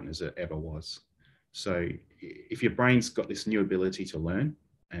as important as it ever was. So if your brain's got this new ability to learn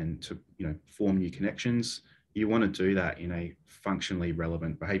and to form new connections, you want to do that in a functionally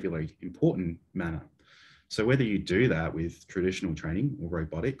relevant, behaviorally important manner. So whether you do that with traditional training or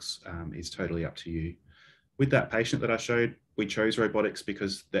robotics is totally up to you. With that patient that I showed, we chose robotics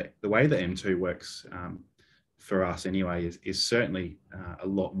because the way the M2 works for us anyway is certainly a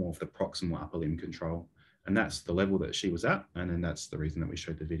lot more of the proximal upper limb control. And that's the level that she was at. And then that's the reason that we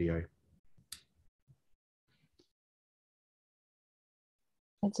showed the video.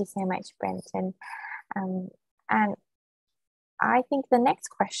 Thank you so much, Brenton. And I think the next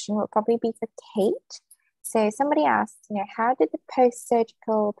question will probably be for Kate. So somebody asked, how did the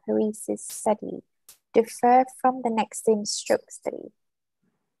post-surgical paresis study differ from the Nexstim stroke study?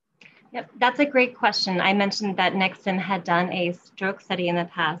 Yep, that's a great question. I mentioned that Nexstim had done a stroke study in the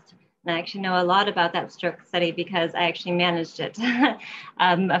past, and I actually know a lot about that stroke study because I actually managed it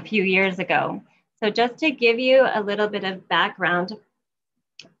a few years ago. So just to give you a little bit of background,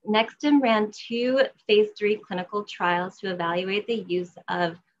 Nexstim ran 2 phase 3 clinical trials to evaluate the use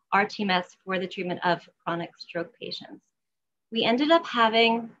of rTMS for the treatment of chronic stroke patients. We ended up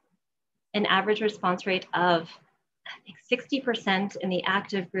having an average response rate of, I think, 60% in the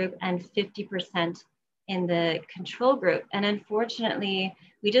active group and 50% in the control group. And unfortunately,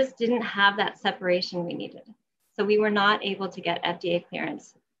 we just didn't have that separation we needed. So we were not able to get FDA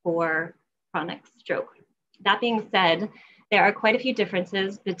clearance for chronic stroke. That being said, there are quite a few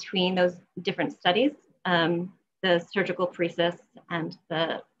differences between those different studies, the surgical paresis and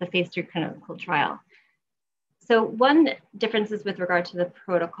the phase 3 clinical trial. So one difference is with regard to the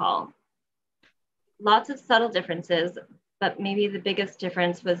protocol. Lots of subtle differences, but maybe the biggest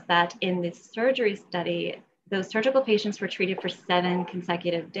difference was that in the surgery study, those surgical patients were treated for 7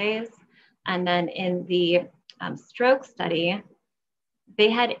 consecutive days. And then in the stroke study, they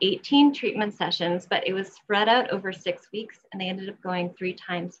had 18 treatment sessions, but it was spread out over 6 weeks, and they ended up going 3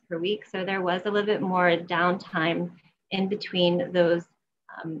 times per week. So there was a little bit more downtime in between those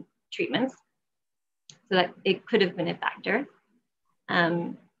treatments, so that it could have been a factor.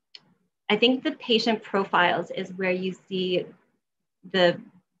 I think the patient profiles is where you see the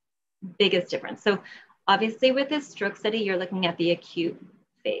biggest difference. So obviously with this stroke study, you're looking at the acute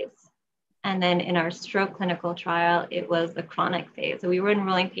phase. And then in our stroke clinical trial, it was the chronic phase. So we were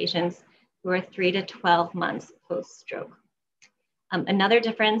enrolling patients who were 3 to 12 months post-stroke. Another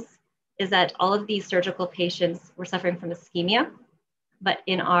difference is that all of these surgical patients were suffering from ischemia. But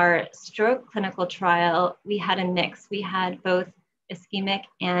in our stroke clinical trial, we had a mix. We had both ischemic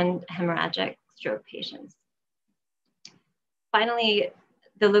and hemorrhagic stroke patients. Finally,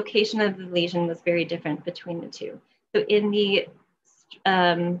 the location of the lesion was very different between the two. So in the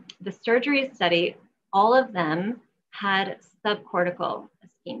surgery study, all of them had subcortical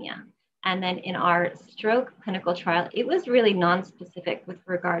ischemia. And then in our stroke clinical trial, it was really non-specific with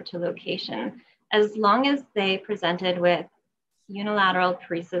regard to location. As long as they presented with unilateral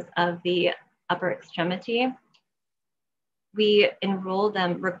paresis of the upper extremity, we enrolled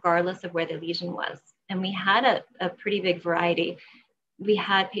them regardless of where the lesion was. And we had a pretty big variety. We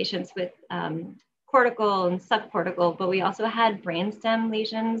had patients with cortical and subcortical, but we also had brainstem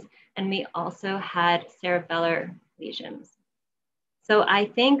lesions, and we also had cerebellar lesions. So I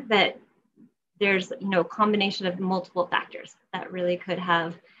think that there's a combination of multiple factors that really could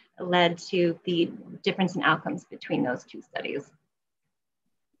have led to the difference in outcomes between those 2 studies.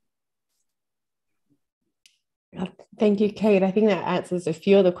 Thank you, Kate. I think that answers a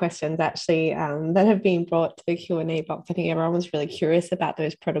few of the questions actually that have been brought to the Q&A box. I think everyone was really curious about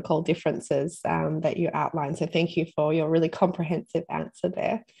those protocol differences that you outlined. So thank you for your really comprehensive answer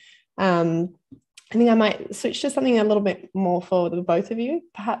there. I think I might switch to something a little bit more for the both of you,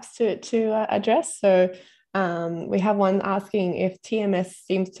 perhaps to address. So we have one asking if TMS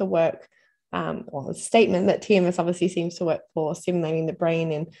seems to work, or a statement that TMS obviously seems to work for stimulating the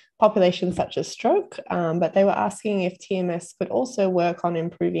brain in populations such as stroke, but they were asking if TMS could also work on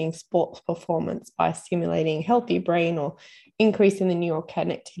improving sports performance by stimulating healthy brain or increasing the neural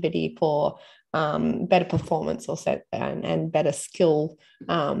connectivity for better performance also and better skill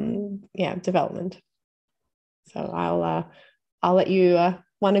development. So I'll let you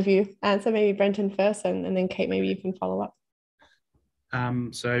one of you answer, maybe Brenton first, and then Kate, maybe you can follow up.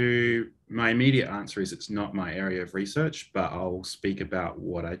 So my immediate answer is it's not my area of research, but I'll speak about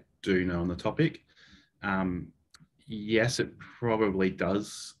what I do know on the topic. Yes, it probably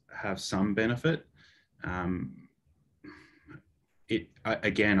does have some benefit.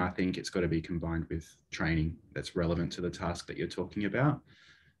 Again, I think it's got to be combined with training that's relevant to the task that you're talking about.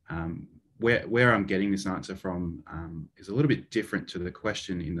 Where I'm getting this answer from is a little bit different to the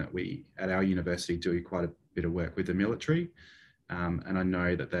question, in that we at our university do quite a bit of work with the military. And I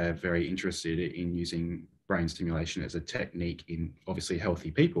know that they're very interested in using brain stimulation as a technique in obviously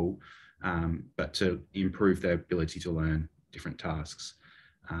healthy people, but to improve their ability to learn different tasks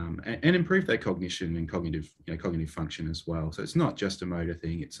and improve their cognition and cognitive function as well. So it's not just a motor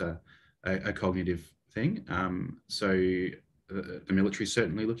thing, it's a cognitive thing. So the military is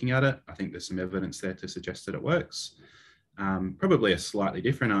certainly looking at it. I think there's some evidence there to suggest that it works. Probably a slightly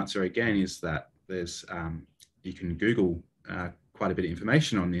different answer again is that there's, you can Google quite a bit of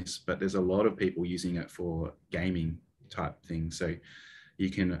information on this, but there's a lot of people using it for gaming type things. So you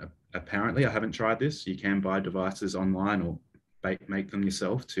can, apparently, I haven't tried this, you can buy devices online or make them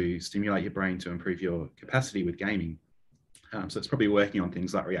yourself to stimulate your brain to improve your capacity with gaming. So it's probably working on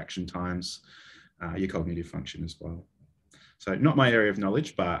things like reaction times, your cognitive function as well. So not my area of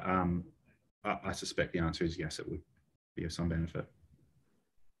knowledge, but I suspect the answer is yes, it would be of some benefit.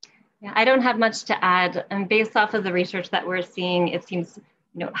 Yeah, I don't have much to add. And based off of the research that we're seeing, it seems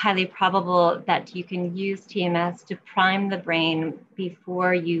highly probable that you can use TMS to prime the brain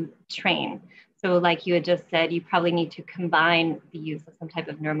before you train. So like you had just said, you probably need to combine the use of some type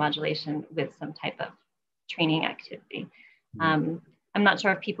of neuromodulation with some type of training activity. I'm not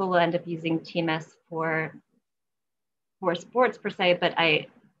sure if people will end up using TMS for sports per se, but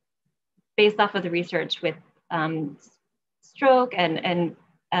based off of the research with stroke and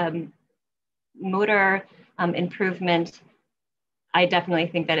motor improvement, I definitely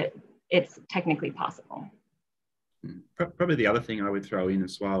think that it's technically possible. Probably the other thing I would throw in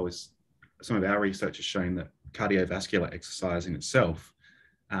as well is some of our research has shown that cardiovascular exercise in itself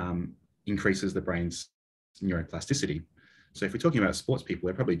increases the brain's neuroplasticity. So if we're talking about sports people,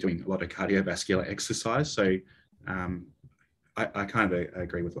 they're probably doing a lot of cardiovascular exercise. So I kind of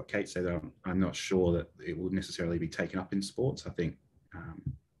agree with what Kate said. I'm not sure that it will necessarily be taken up in sports. I think,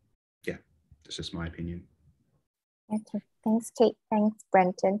 yeah, that's just my opinion. Okay, thanks, Kate. Thanks,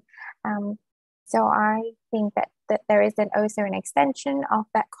 Brenton. So I think that there is also an extension of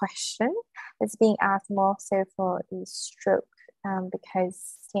that question that's being asked more so for the stroke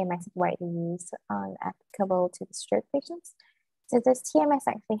because TMS is widely used and applicable to the stroke patients. So does TMS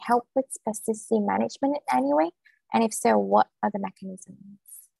actually help with spasticity management in any way? And if so, what are the mechanisms?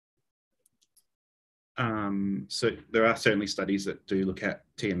 So there are certainly studies that do look at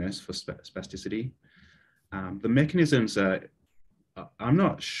TMS for spasticity. The mechanisms are, I'm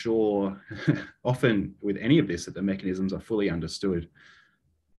not sure often with any of this that the mechanisms are fully understood.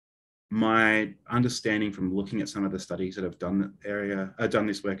 My understanding from looking at some of the studies that have done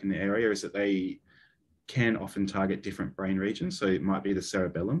this work in the area is that they can often target different brain regions. So it might be the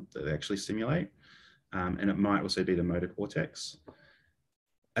cerebellum that they actually stimulate, and it might also be the motor cortex.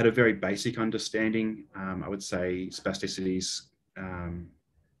 At a very basic understanding, I would say spasticities,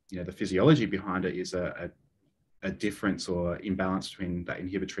 the physiology behind it is a difference or imbalance between that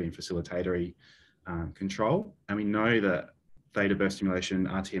inhibitory and facilitatory control. And we know that theta burst stimulation,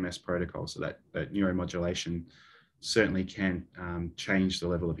 RTMS protocol, so that neuromodulation certainly can change the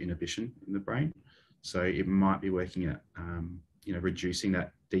level of inhibition in the brain. So it might be working at, reducing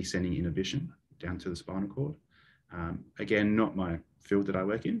that descending inhibition down to the spinal cord. Again, not my field that I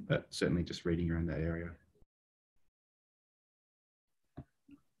work in, but certainly just reading around that area.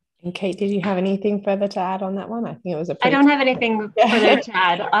 And Kate, did you have anything further to add on that one? I think it was I don't have anything further to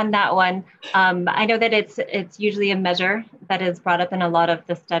add on that one. I know that it's usually a measure that is brought up in a lot of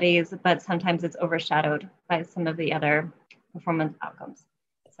the studies, but sometimes it's overshadowed by some of the other performance outcomes.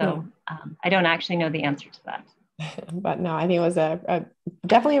 So I don't actually know the answer to that. But no, I think it was a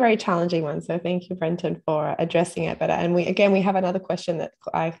definitely a very challenging one. So thank you, Brenton, for addressing it. And we have another question that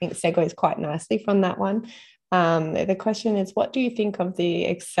I think segues quite nicely from that one. The question is, what do you think of the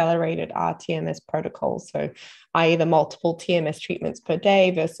accelerated RTMS protocol? So i.e. the multiple TMS treatments per day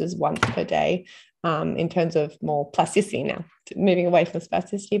versus once per day in terms of more plasticity now, moving away from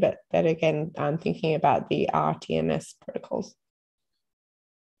spasticity, but again, I'm thinking about the RTMS protocols.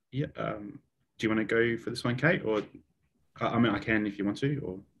 Yeah. Do you want to go for this one, Kate? Or I mean, I can if you want to.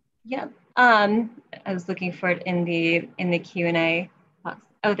 Or Yeah, I was looking for it in the Q&A box.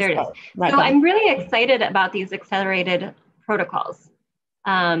 Oh, there it is. Right so there. I'm really excited about these accelerated protocols.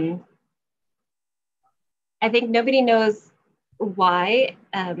 I think nobody knows why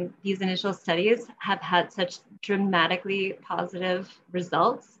these initial studies have had such dramatically positive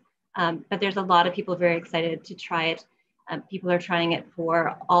results, but there's a lot of people very excited to try it. People are trying it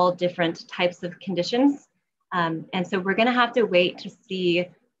for all different types of conditions. And so we're gonna have to wait to see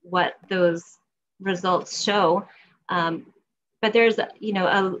what those results show. But there's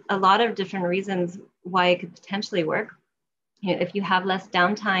a lot of different reasons why it could potentially work. If you have less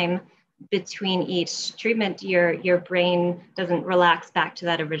downtime between each treatment, your brain doesn't relax back to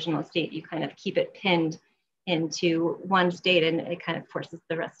that original state. You kind of keep it pinned into one state, and it kind of forces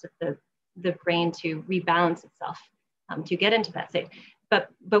the rest of the brain to rebalance itself to get into that state. But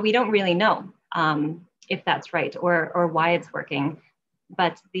we don't really know if that's right or why it's working.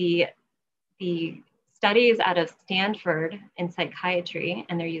 But the studies out of Stanford in psychiatry,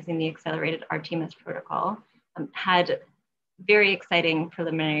 and they're using the accelerated RTMS protocol, had very exciting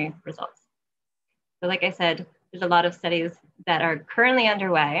preliminary results. So like I said, there's a lot of studies that are currently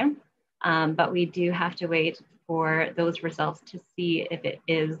underway, but we do have to wait for those results to see if it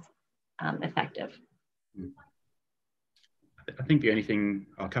is effective. I think the only thing,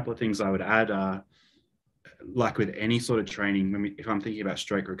 a couple of things I would add are, like with any sort of training, if I'm thinking about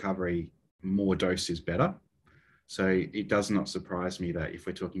stroke recovery, more dose is better. So it does not surprise me that if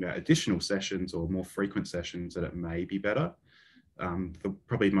we're talking about additional sessions or more frequent sessions, that it may be better.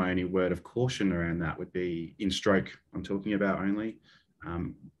 Probably my only word of caution around that would be in stroke, I'm talking about only.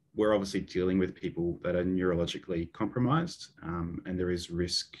 We're obviously dealing with people that are neurologically compromised, and there is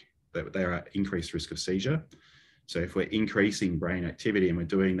risk that they are at increased risk of seizure. So if we're increasing brain activity and we're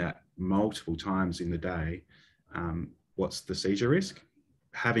doing that multiple times in the day, what's the seizure risk?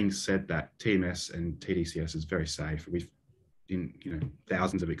 Having said that, TMS and TDCS is very safe. We've, in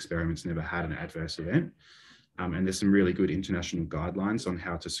thousands of experiments, never had an adverse event. And there's some really good international guidelines on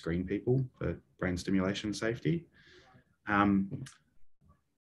how to screen people for brain stimulation safety. I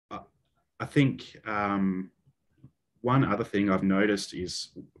think one other thing I've noticed is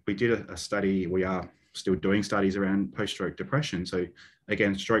we did a study, we are still doing studies around post-stroke depression. So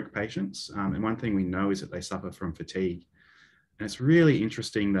again, stroke patients. And one thing we know is that they suffer from fatigue. And it's really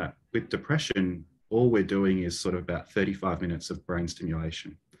interesting that with depression, all we're doing is sort of about 35 minutes of brain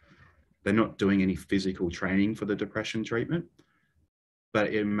stimulation. They're not doing any physical training for the depression treatment, but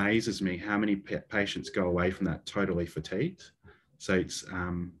it amazes me how many patients go away from that totally fatigued. So it's,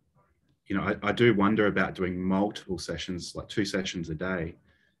 I do wonder about doing multiple sessions, like 2 sessions a day,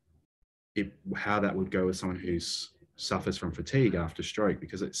 how that would go with someone who suffers from fatigue after stroke,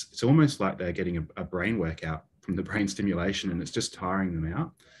 because it's almost like they're getting a brain workout from the brain stimulation, and it's just tiring them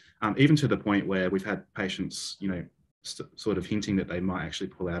out. Even to the point where we've had patients, sort of hinting that they might actually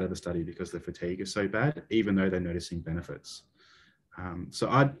pull out of the study because their fatigue is so bad, even though they're noticing benefits. So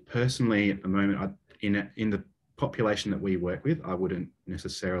I'd personally, at the moment, in the population that we work with, I wouldn't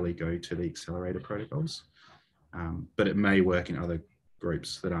necessarily go to the accelerator protocols, but it may work in other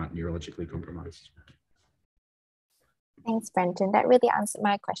groups that aren't neurologically compromised. Thanks, Brenton. That really answered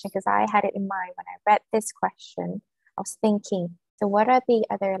my question, because I had it in mind when I read this question. I was thinking, so what are the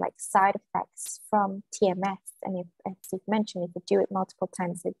other side effects from TMS? And if, as you've mentioned, if you do it multiple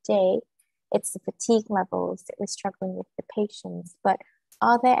times a day, it's the fatigue levels that we're struggling with the patients. But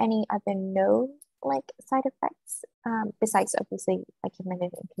are there any other known side effects besides, obviously, like you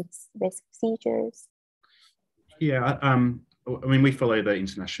mentioned, increased risk of seizures? Yeah, we follow the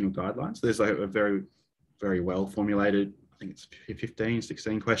international guidelines. There's a very, very well formulated, I think it's 15,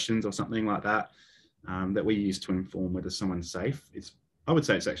 16 questions or something like that, that we use to inform whether someone's safe. I would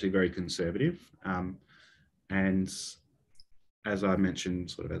say it's actually very conservative. And as I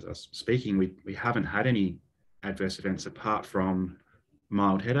mentioned, sort of as I was speaking, we haven't had any adverse events apart from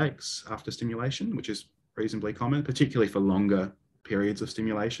mild headaches after stimulation, which is reasonably common, particularly for longer periods of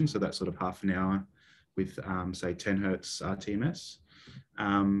stimulation. So that's sort of half an hour with, say, 10 hertz RTMS.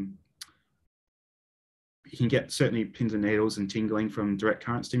 You can get certainly pins and needles and tingling from direct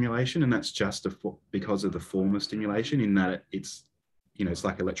current stimulation, and that's just because of the form of stimulation, in that it's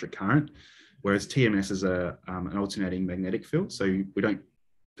like electric current, whereas TMS is an alternating magnetic field, so we don't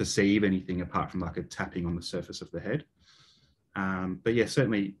perceive anything apart from a tapping on the surface of the head. But yeah,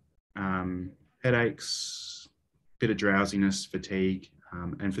 certainly headaches, bit of drowsiness, fatigue,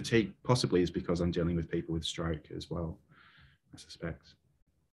 and fatigue possibly is because I'm dealing with people with stroke as well, I suspect.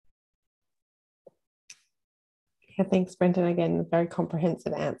 Yeah, thanks, Brenton. Again, very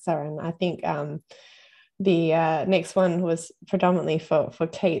comprehensive answer. And I think the next one was predominantly for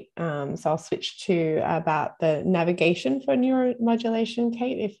Kate. So I'll switch to about the navigation for neuromodulation,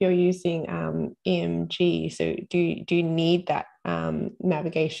 Kate, if you're using EMG. So do you need that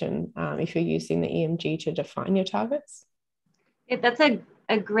navigation if you're using the EMG to define your targets? That's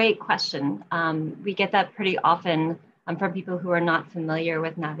a great question. We get that pretty often from people who are not familiar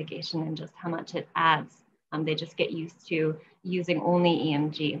with navigation and just how much it adds. They just get used to using only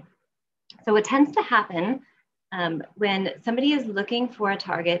EMG. So what tends to happen when somebody is looking for a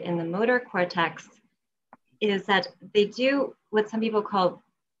target in the motor cortex is that they do what some people call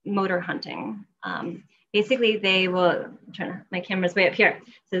motor hunting. Basically, they will, my camera's way up here.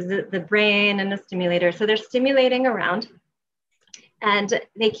 So the brain and the stimulator. So they're stimulating around, and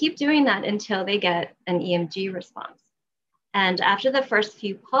they keep doing that until they get an EMG response. And after the first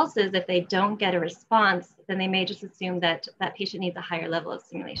few pulses, if they don't get a response, then they may just assume that that patient needs a higher level of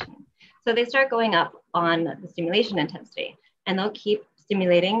stimulation. So they start going up on the stimulation intensity, and they'll keep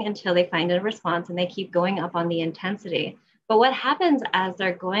stimulating until they find a response, and they keep going up on the intensity. But what happens as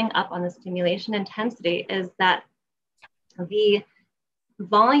they're going up on the stimulation intensity is that the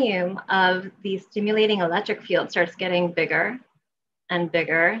volume of the stimulating electric field starts getting bigger and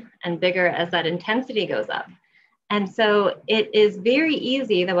bigger and bigger as that intensity goes up. And so it is very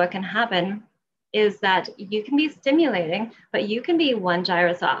easy that what can happen is that you can be stimulating, but you can be 1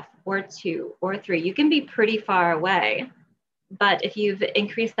 gyrus off, or 2 or 3. You can be pretty far away, but if you've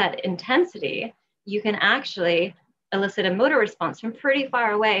increased that intensity, you can actually elicit a motor response from pretty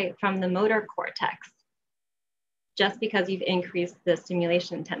far away from the motor cortex, just because you've increased the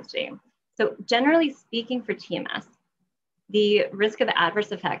stimulation intensity. So generally speaking for TMS, the risk of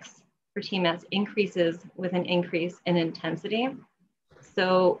adverse effects for TMS increases with an increase in intensity.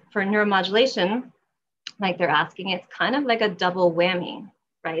 So for neuromodulation, like they're asking, it's kind of like a double whammy,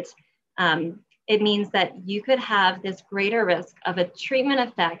 right? It means that you could have this greater risk of a treatment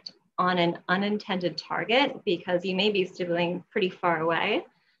effect on an unintended target because you may be stimulating pretty far away.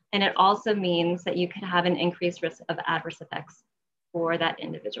 And it also means that you could have an increased risk of adverse effects for that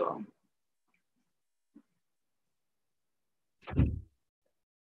individual.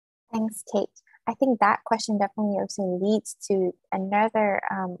 Thanks, Kate. I think that question definitely also leads to another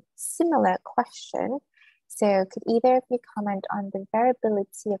similar question. So could either of you comment on the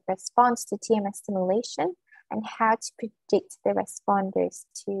variability of response to TMS stimulation and how to predict the responders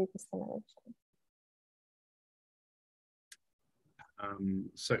to the stimulation?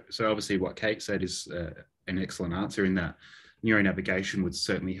 So obviously what Kate said is an excellent answer, in that neuronavigation would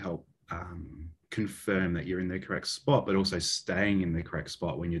certainly help confirm that you're in the correct spot, but also staying in the correct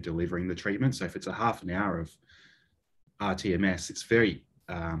spot when you're delivering the treatment. So if it's a half an hour of RTMS, it's very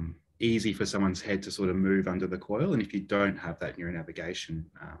easy for someone's head to sort of move under the coil. And if you don't have that neuronavigation,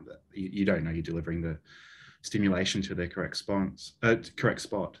 you don't know you're delivering the stimulation to the correct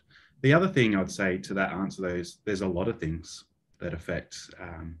spot. The other thing I'd say to that answer, though, is there's a lot of things that affect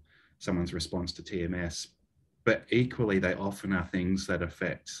someone's response to TMS, but equally they often are things that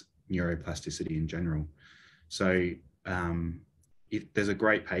affect neuroplasticity in general. So there's a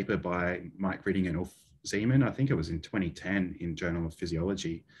great paper by Mike Riding and Ulf Zeeman, I think it was in 2010 in Journal of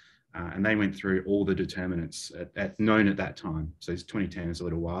Physiology, and they went through all the determinants known at that time. So 2010 is a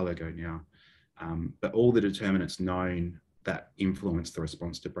little while ago now, but all the determinants known that influence the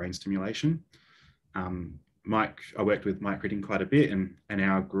response to brain stimulation. I worked with Mike Riding quite a bit, and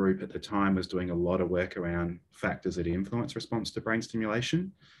our group at the time was doing a lot of work around factors that influence response to brain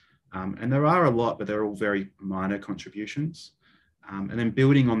stimulation. And there are a lot, but they're all very minor contributions. And then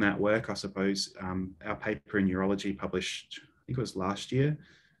building on that work, I suppose, our paper in neurology published, I think it was last year,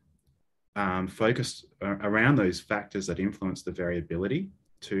 focused around those factors that influence the variability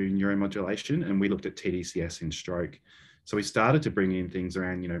to neuromodulation. And we looked at TDCS in stroke. So we started to bring in things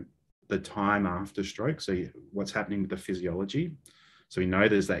around, the time after stroke. So what's happening with the physiology. So we know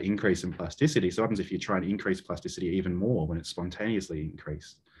there's that increase in plasticity. So what happens if you try and increase plasticity even more when it's spontaneously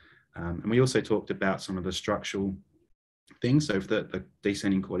increased? And we also talked about some of the structural things. So if the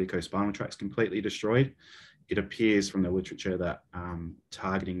descending corticospinal tract's completely destroyed, it appears from the literature that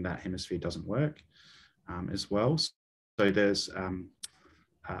targeting that hemisphere doesn't work as well. So there's some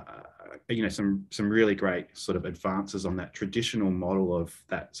really great sort of advances on that traditional model of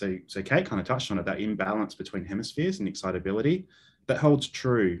that. So Kate kind of touched on it, that imbalance between hemispheres and excitability that holds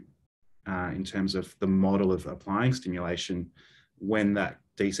true in terms of the model of applying stimulation when that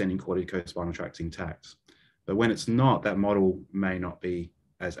descending corticospinal tract's intact. But when it's not, that model may not be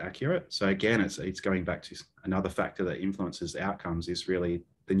as accurate. So again, it's going back to another factor that influences outcomes is really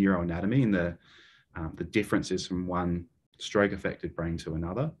the neuroanatomy and the differences from one stroke affected brain to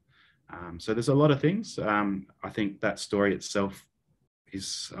another. So there's a lot of things. I think that story itself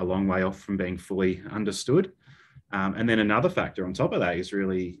is a long way off from being fully understood. And then another factor on top of that is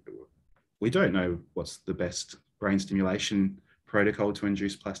really, we don't know what's the best brain stimulation protocol to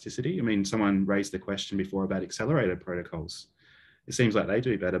induce plasticity. I mean, someone raised the question before about accelerated protocols. It seems like they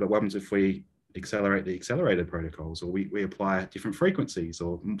do better, but what happens if we accelerate the accelerated protocols, or we apply different frequencies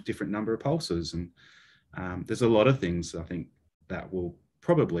or different number of pulses? And there's a lot of things I think that will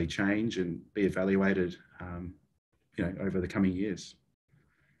probably change and be evaluated, over the coming years.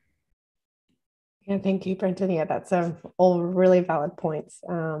 Yeah, thank you, Brenton. Yeah, that's all really valid points.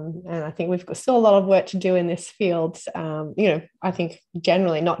 And I think we've got still a lot of work to do in this field. I think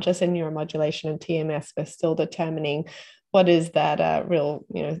generally, not just in neuromodulation and TMS, we're still determining what is that real,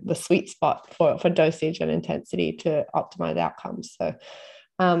 the sweet spot for dosage and intensity to optimize outcomes. So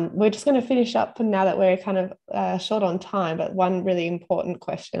we're just going to finish up now that we're kind of short on time. But one really important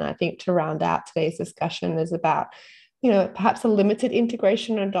question, I think, to round out today's discussion is about perhaps a limited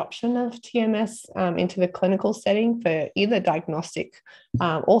integration and adoption of TMS into the clinical setting for either diagnostic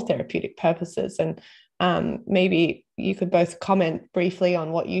or therapeutic purposes. And maybe you could both comment briefly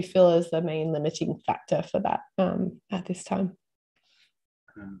on what you feel is the main limiting factor for that at this time.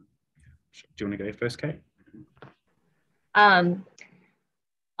 Do you want to go first, Kate?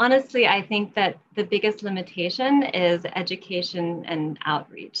 Honestly, I think that the biggest limitation is education and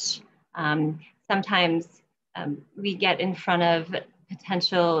outreach. Sometimes we get in front of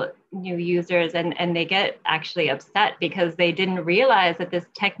potential new users and they get actually upset because they didn't realize that this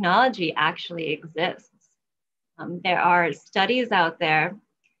technology actually exists. There are studies out there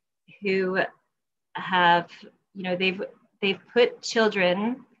who have, they've put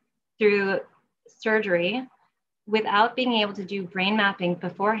children through surgery without being able to do brain mapping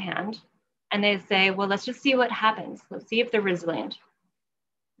beforehand. And they say, well, let's just see what happens. Let's see if they're resilient.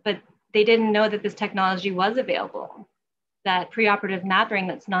 But they didn't know that this technology was available, that preoperative mapping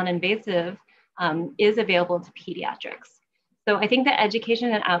that's non-invasive is available to pediatrics. So I think that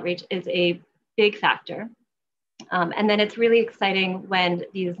education and outreach is a big factor. And then it's really exciting when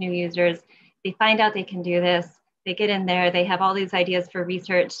these new users, they find out they can do this, they get in there, they have all these ideas for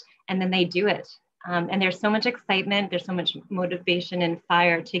research, and then they do it. And there's so much excitement, there's so much motivation and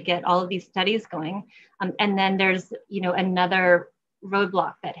fire to get all of these studies going. And then there's, another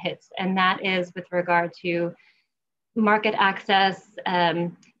roadblock that hits, and that is with regard to market access.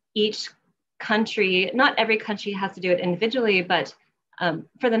 Each country, not every country has to do it individually, but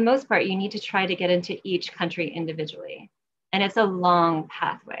for the most part, you need to try to get into each country individually. And it's a long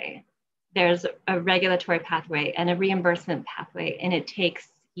pathway. There's a regulatory pathway and a reimbursement pathway, and it takes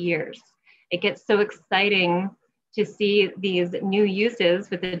years. It gets so exciting to see these new uses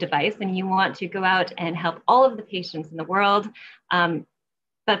with the device, and you want to go out and help all of the patients in the world.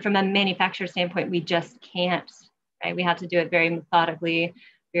 But from a manufacturer standpoint, we just can't, right? We have to do it very methodically,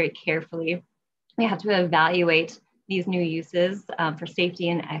 very carefully. We have to evaluate these new uses for safety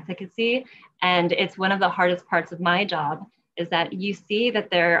and efficacy. And it's one of the hardest parts of my job is that you see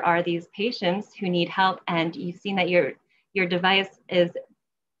that there are these patients who need help, and you've seen that your device is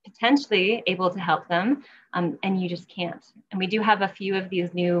potentially able to help them, and you just can't. And we do have a few of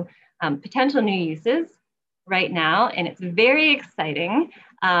these new potential new uses right now, and it's very exciting.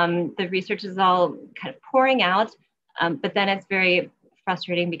 The research is all kind of pouring out, but then it's very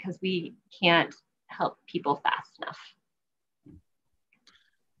frustrating because we can't help people fast enough.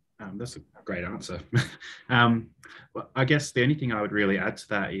 That's a great answer. Well, I guess the only thing I would really add to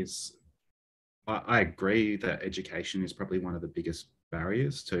that is I agree that education is probably one of the biggest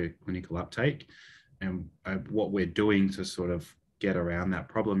barriers to clinical uptake. And what we're doing to sort of get around that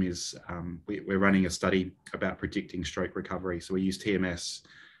problem is we're running a study about predicting stroke recovery. So we use TMS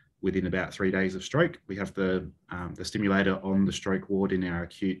within about 3 days of stroke. We have the stimulator on the stroke ward in our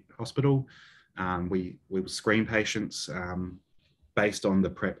acute hospital. We will screen patients based on the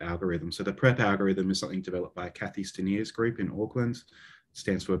PrEP algorithm. So the PrEP algorithm is something developed by Kathy Stinier's group in Auckland. It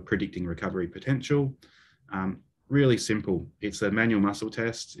stands for Predicting Recovery Potential. Really simple. It's a manual muscle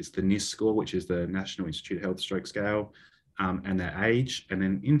test. It's the NIST score, which is the National Institute of Health Stroke Scale, and their age. And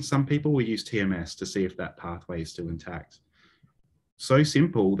then in some people, we use TMS to see if that pathway is still intact. So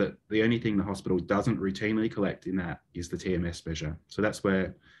simple that the only thing the hospital doesn't routinely collect in that is the TMS measure. So that's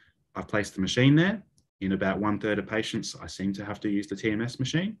where I've placed the machine there. In about 1/3 of patients, I seem to have to use the TMS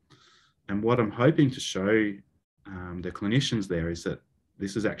machine. And what I'm hoping to show the clinicians there is that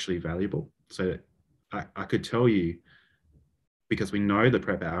this is actually valuable. So I could tell you, because we know the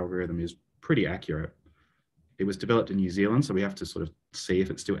PrEP algorithm is pretty accurate. It was developed in New Zealand, so we have to sort of see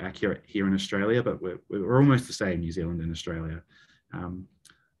if it's still accurate here in Australia, but we're almost the same, New Zealand and Australia.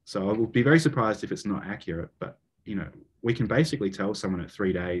 So I would be very surprised if it's not accurate, but you know, we can basically tell someone at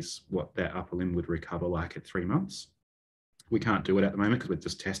 3 days what their upper limb would recover like at 3 months. We can't do it at the moment because we're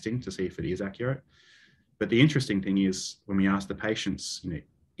just testing to see if it is accurate. But the interesting thing is when we ask the patients, you know,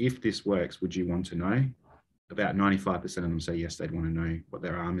 if this works, would you want to know? About 95% of them say yes, they'd want to know what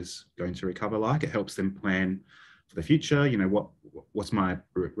their arm is going to recover like. It helps them plan for the future. You know, what's my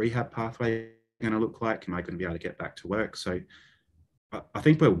rehab pathway going to look like? Am I going to be able to get back to work? So I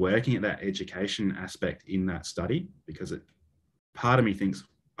think we're working at that education aspect in that study because part of me thinks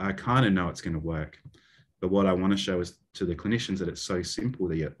I kind of know it's going to work. But what I want to show is to the clinicians that it's so simple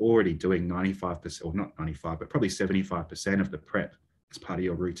that you're already doing 95%, or not 95, but probably 75% of the prep as part of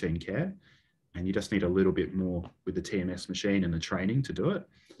your routine care. And you just need a little bit more with the TMS machine and the training to do it.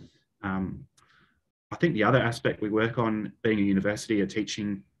 I think the other aspect we work on, being a university, a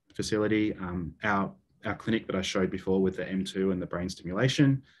teaching facility, our clinic that I showed before with the M2 and the brain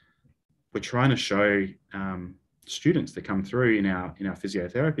stimulation, we're trying to show students that come through in our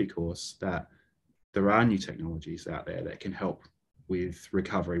physiotherapy course that there are new technologies out there that can help with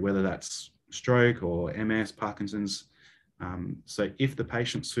recovery, whether that's stroke or MS, Parkinson's. So if the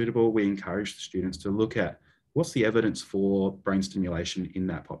patient's suitable, we encourage the students to look at what's the evidence for brain stimulation in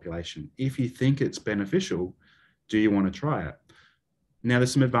that population. If you think it's beneficial, do you want to try it? Now,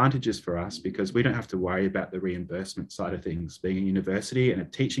 there's some advantages for us because we don't have to worry about the reimbursement side of things. Being a university and a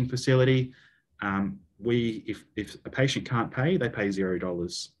teaching facility, if a patient can't pay, they pay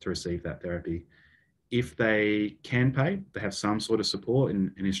 $0 to receive that therapy. If they can pay, they have some sort of support.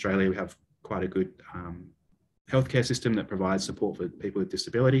 In Australia, we have quite a good healthcare system that provides support for people with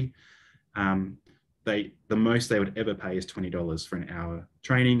disability. The most they would ever pay is $20 for an hour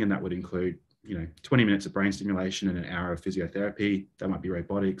training, and that would include 20 minutes of brain stimulation and an hour of physiotherapy. That might be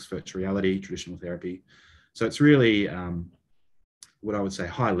robotics, virtual reality, traditional therapy. So it's really what I would say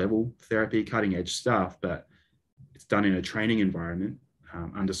high level therapy, cutting edge stuff, but it's done in a training environment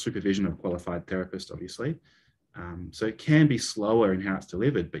under supervision of qualified therapists, obviously. So it can be slower in how it's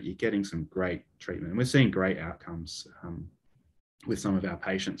delivered, but you're getting some great treatment. And we're seeing great outcomes with some of our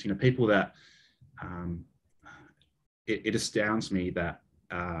patients. People that, it astounds me that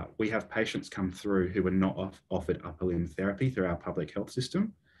we have patients come through who were not offered upper limb therapy through our public health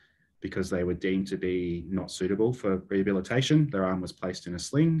system because they were deemed to be not suitable for rehabilitation. Their arm was placed in a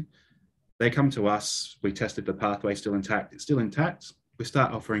sling. They come to us, we tested the pathway still intact, it's still intact. We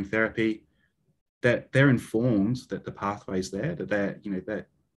start offering therapy, that they're informed that the pathway's there, that that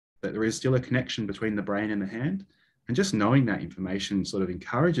there is still a connection between the brain and the hand. And just knowing that information sort of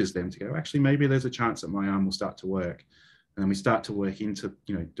encourages them to go, actually, maybe there's a chance that my arm will start to work. And then we start to work into,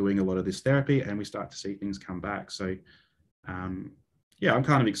 doing a lot of this therapy, and we start to see things come back. So, yeah, I'm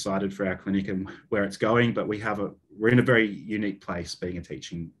kind of excited for our clinic and where it's going, but we're in a very unique place being a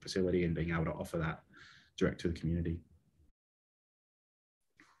teaching facility and being able to offer that direct to the community.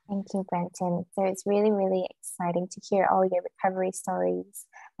 Thank you, Brenton. So it's really, really exciting to hear all your recovery stories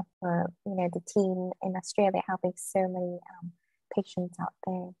of, the team in Australia helping so many patients out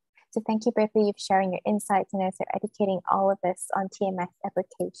there. So thank you both of you for sharing your insights and also educating all of us on TMS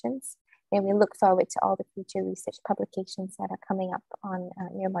applications. And we look forward to all the future research publications that are coming up on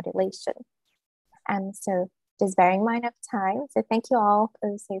neuromodulation. And so just bearing in mind of time, so thank you all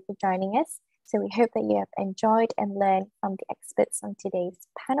also for joining us. So we hope that you have enjoyed and learned from the experts on today's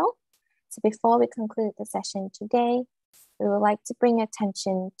panel. So before we conclude the session today, we would like to bring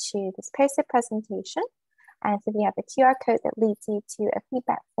attention to this poster presentation. And so we have a QR code that leads you to a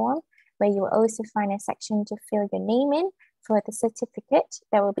feedback form where you will also find a section to fill your name in for the certificate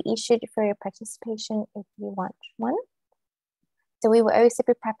that will be issued for your participation if you want one. So we will also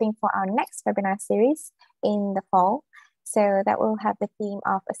be prepping for our next webinar series in the fall. So that will have the theme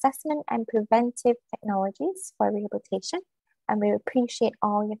of assessment and preventive technologies for rehabilitation. And we appreciate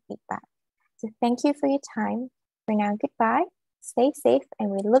all your feedback. So thank you for your time. For now, goodbye, stay safe, and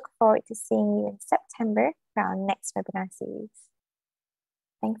we look forward to seeing you in September for our next webinar series.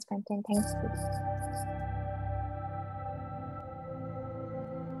 Thanks, Brenton. Thank you.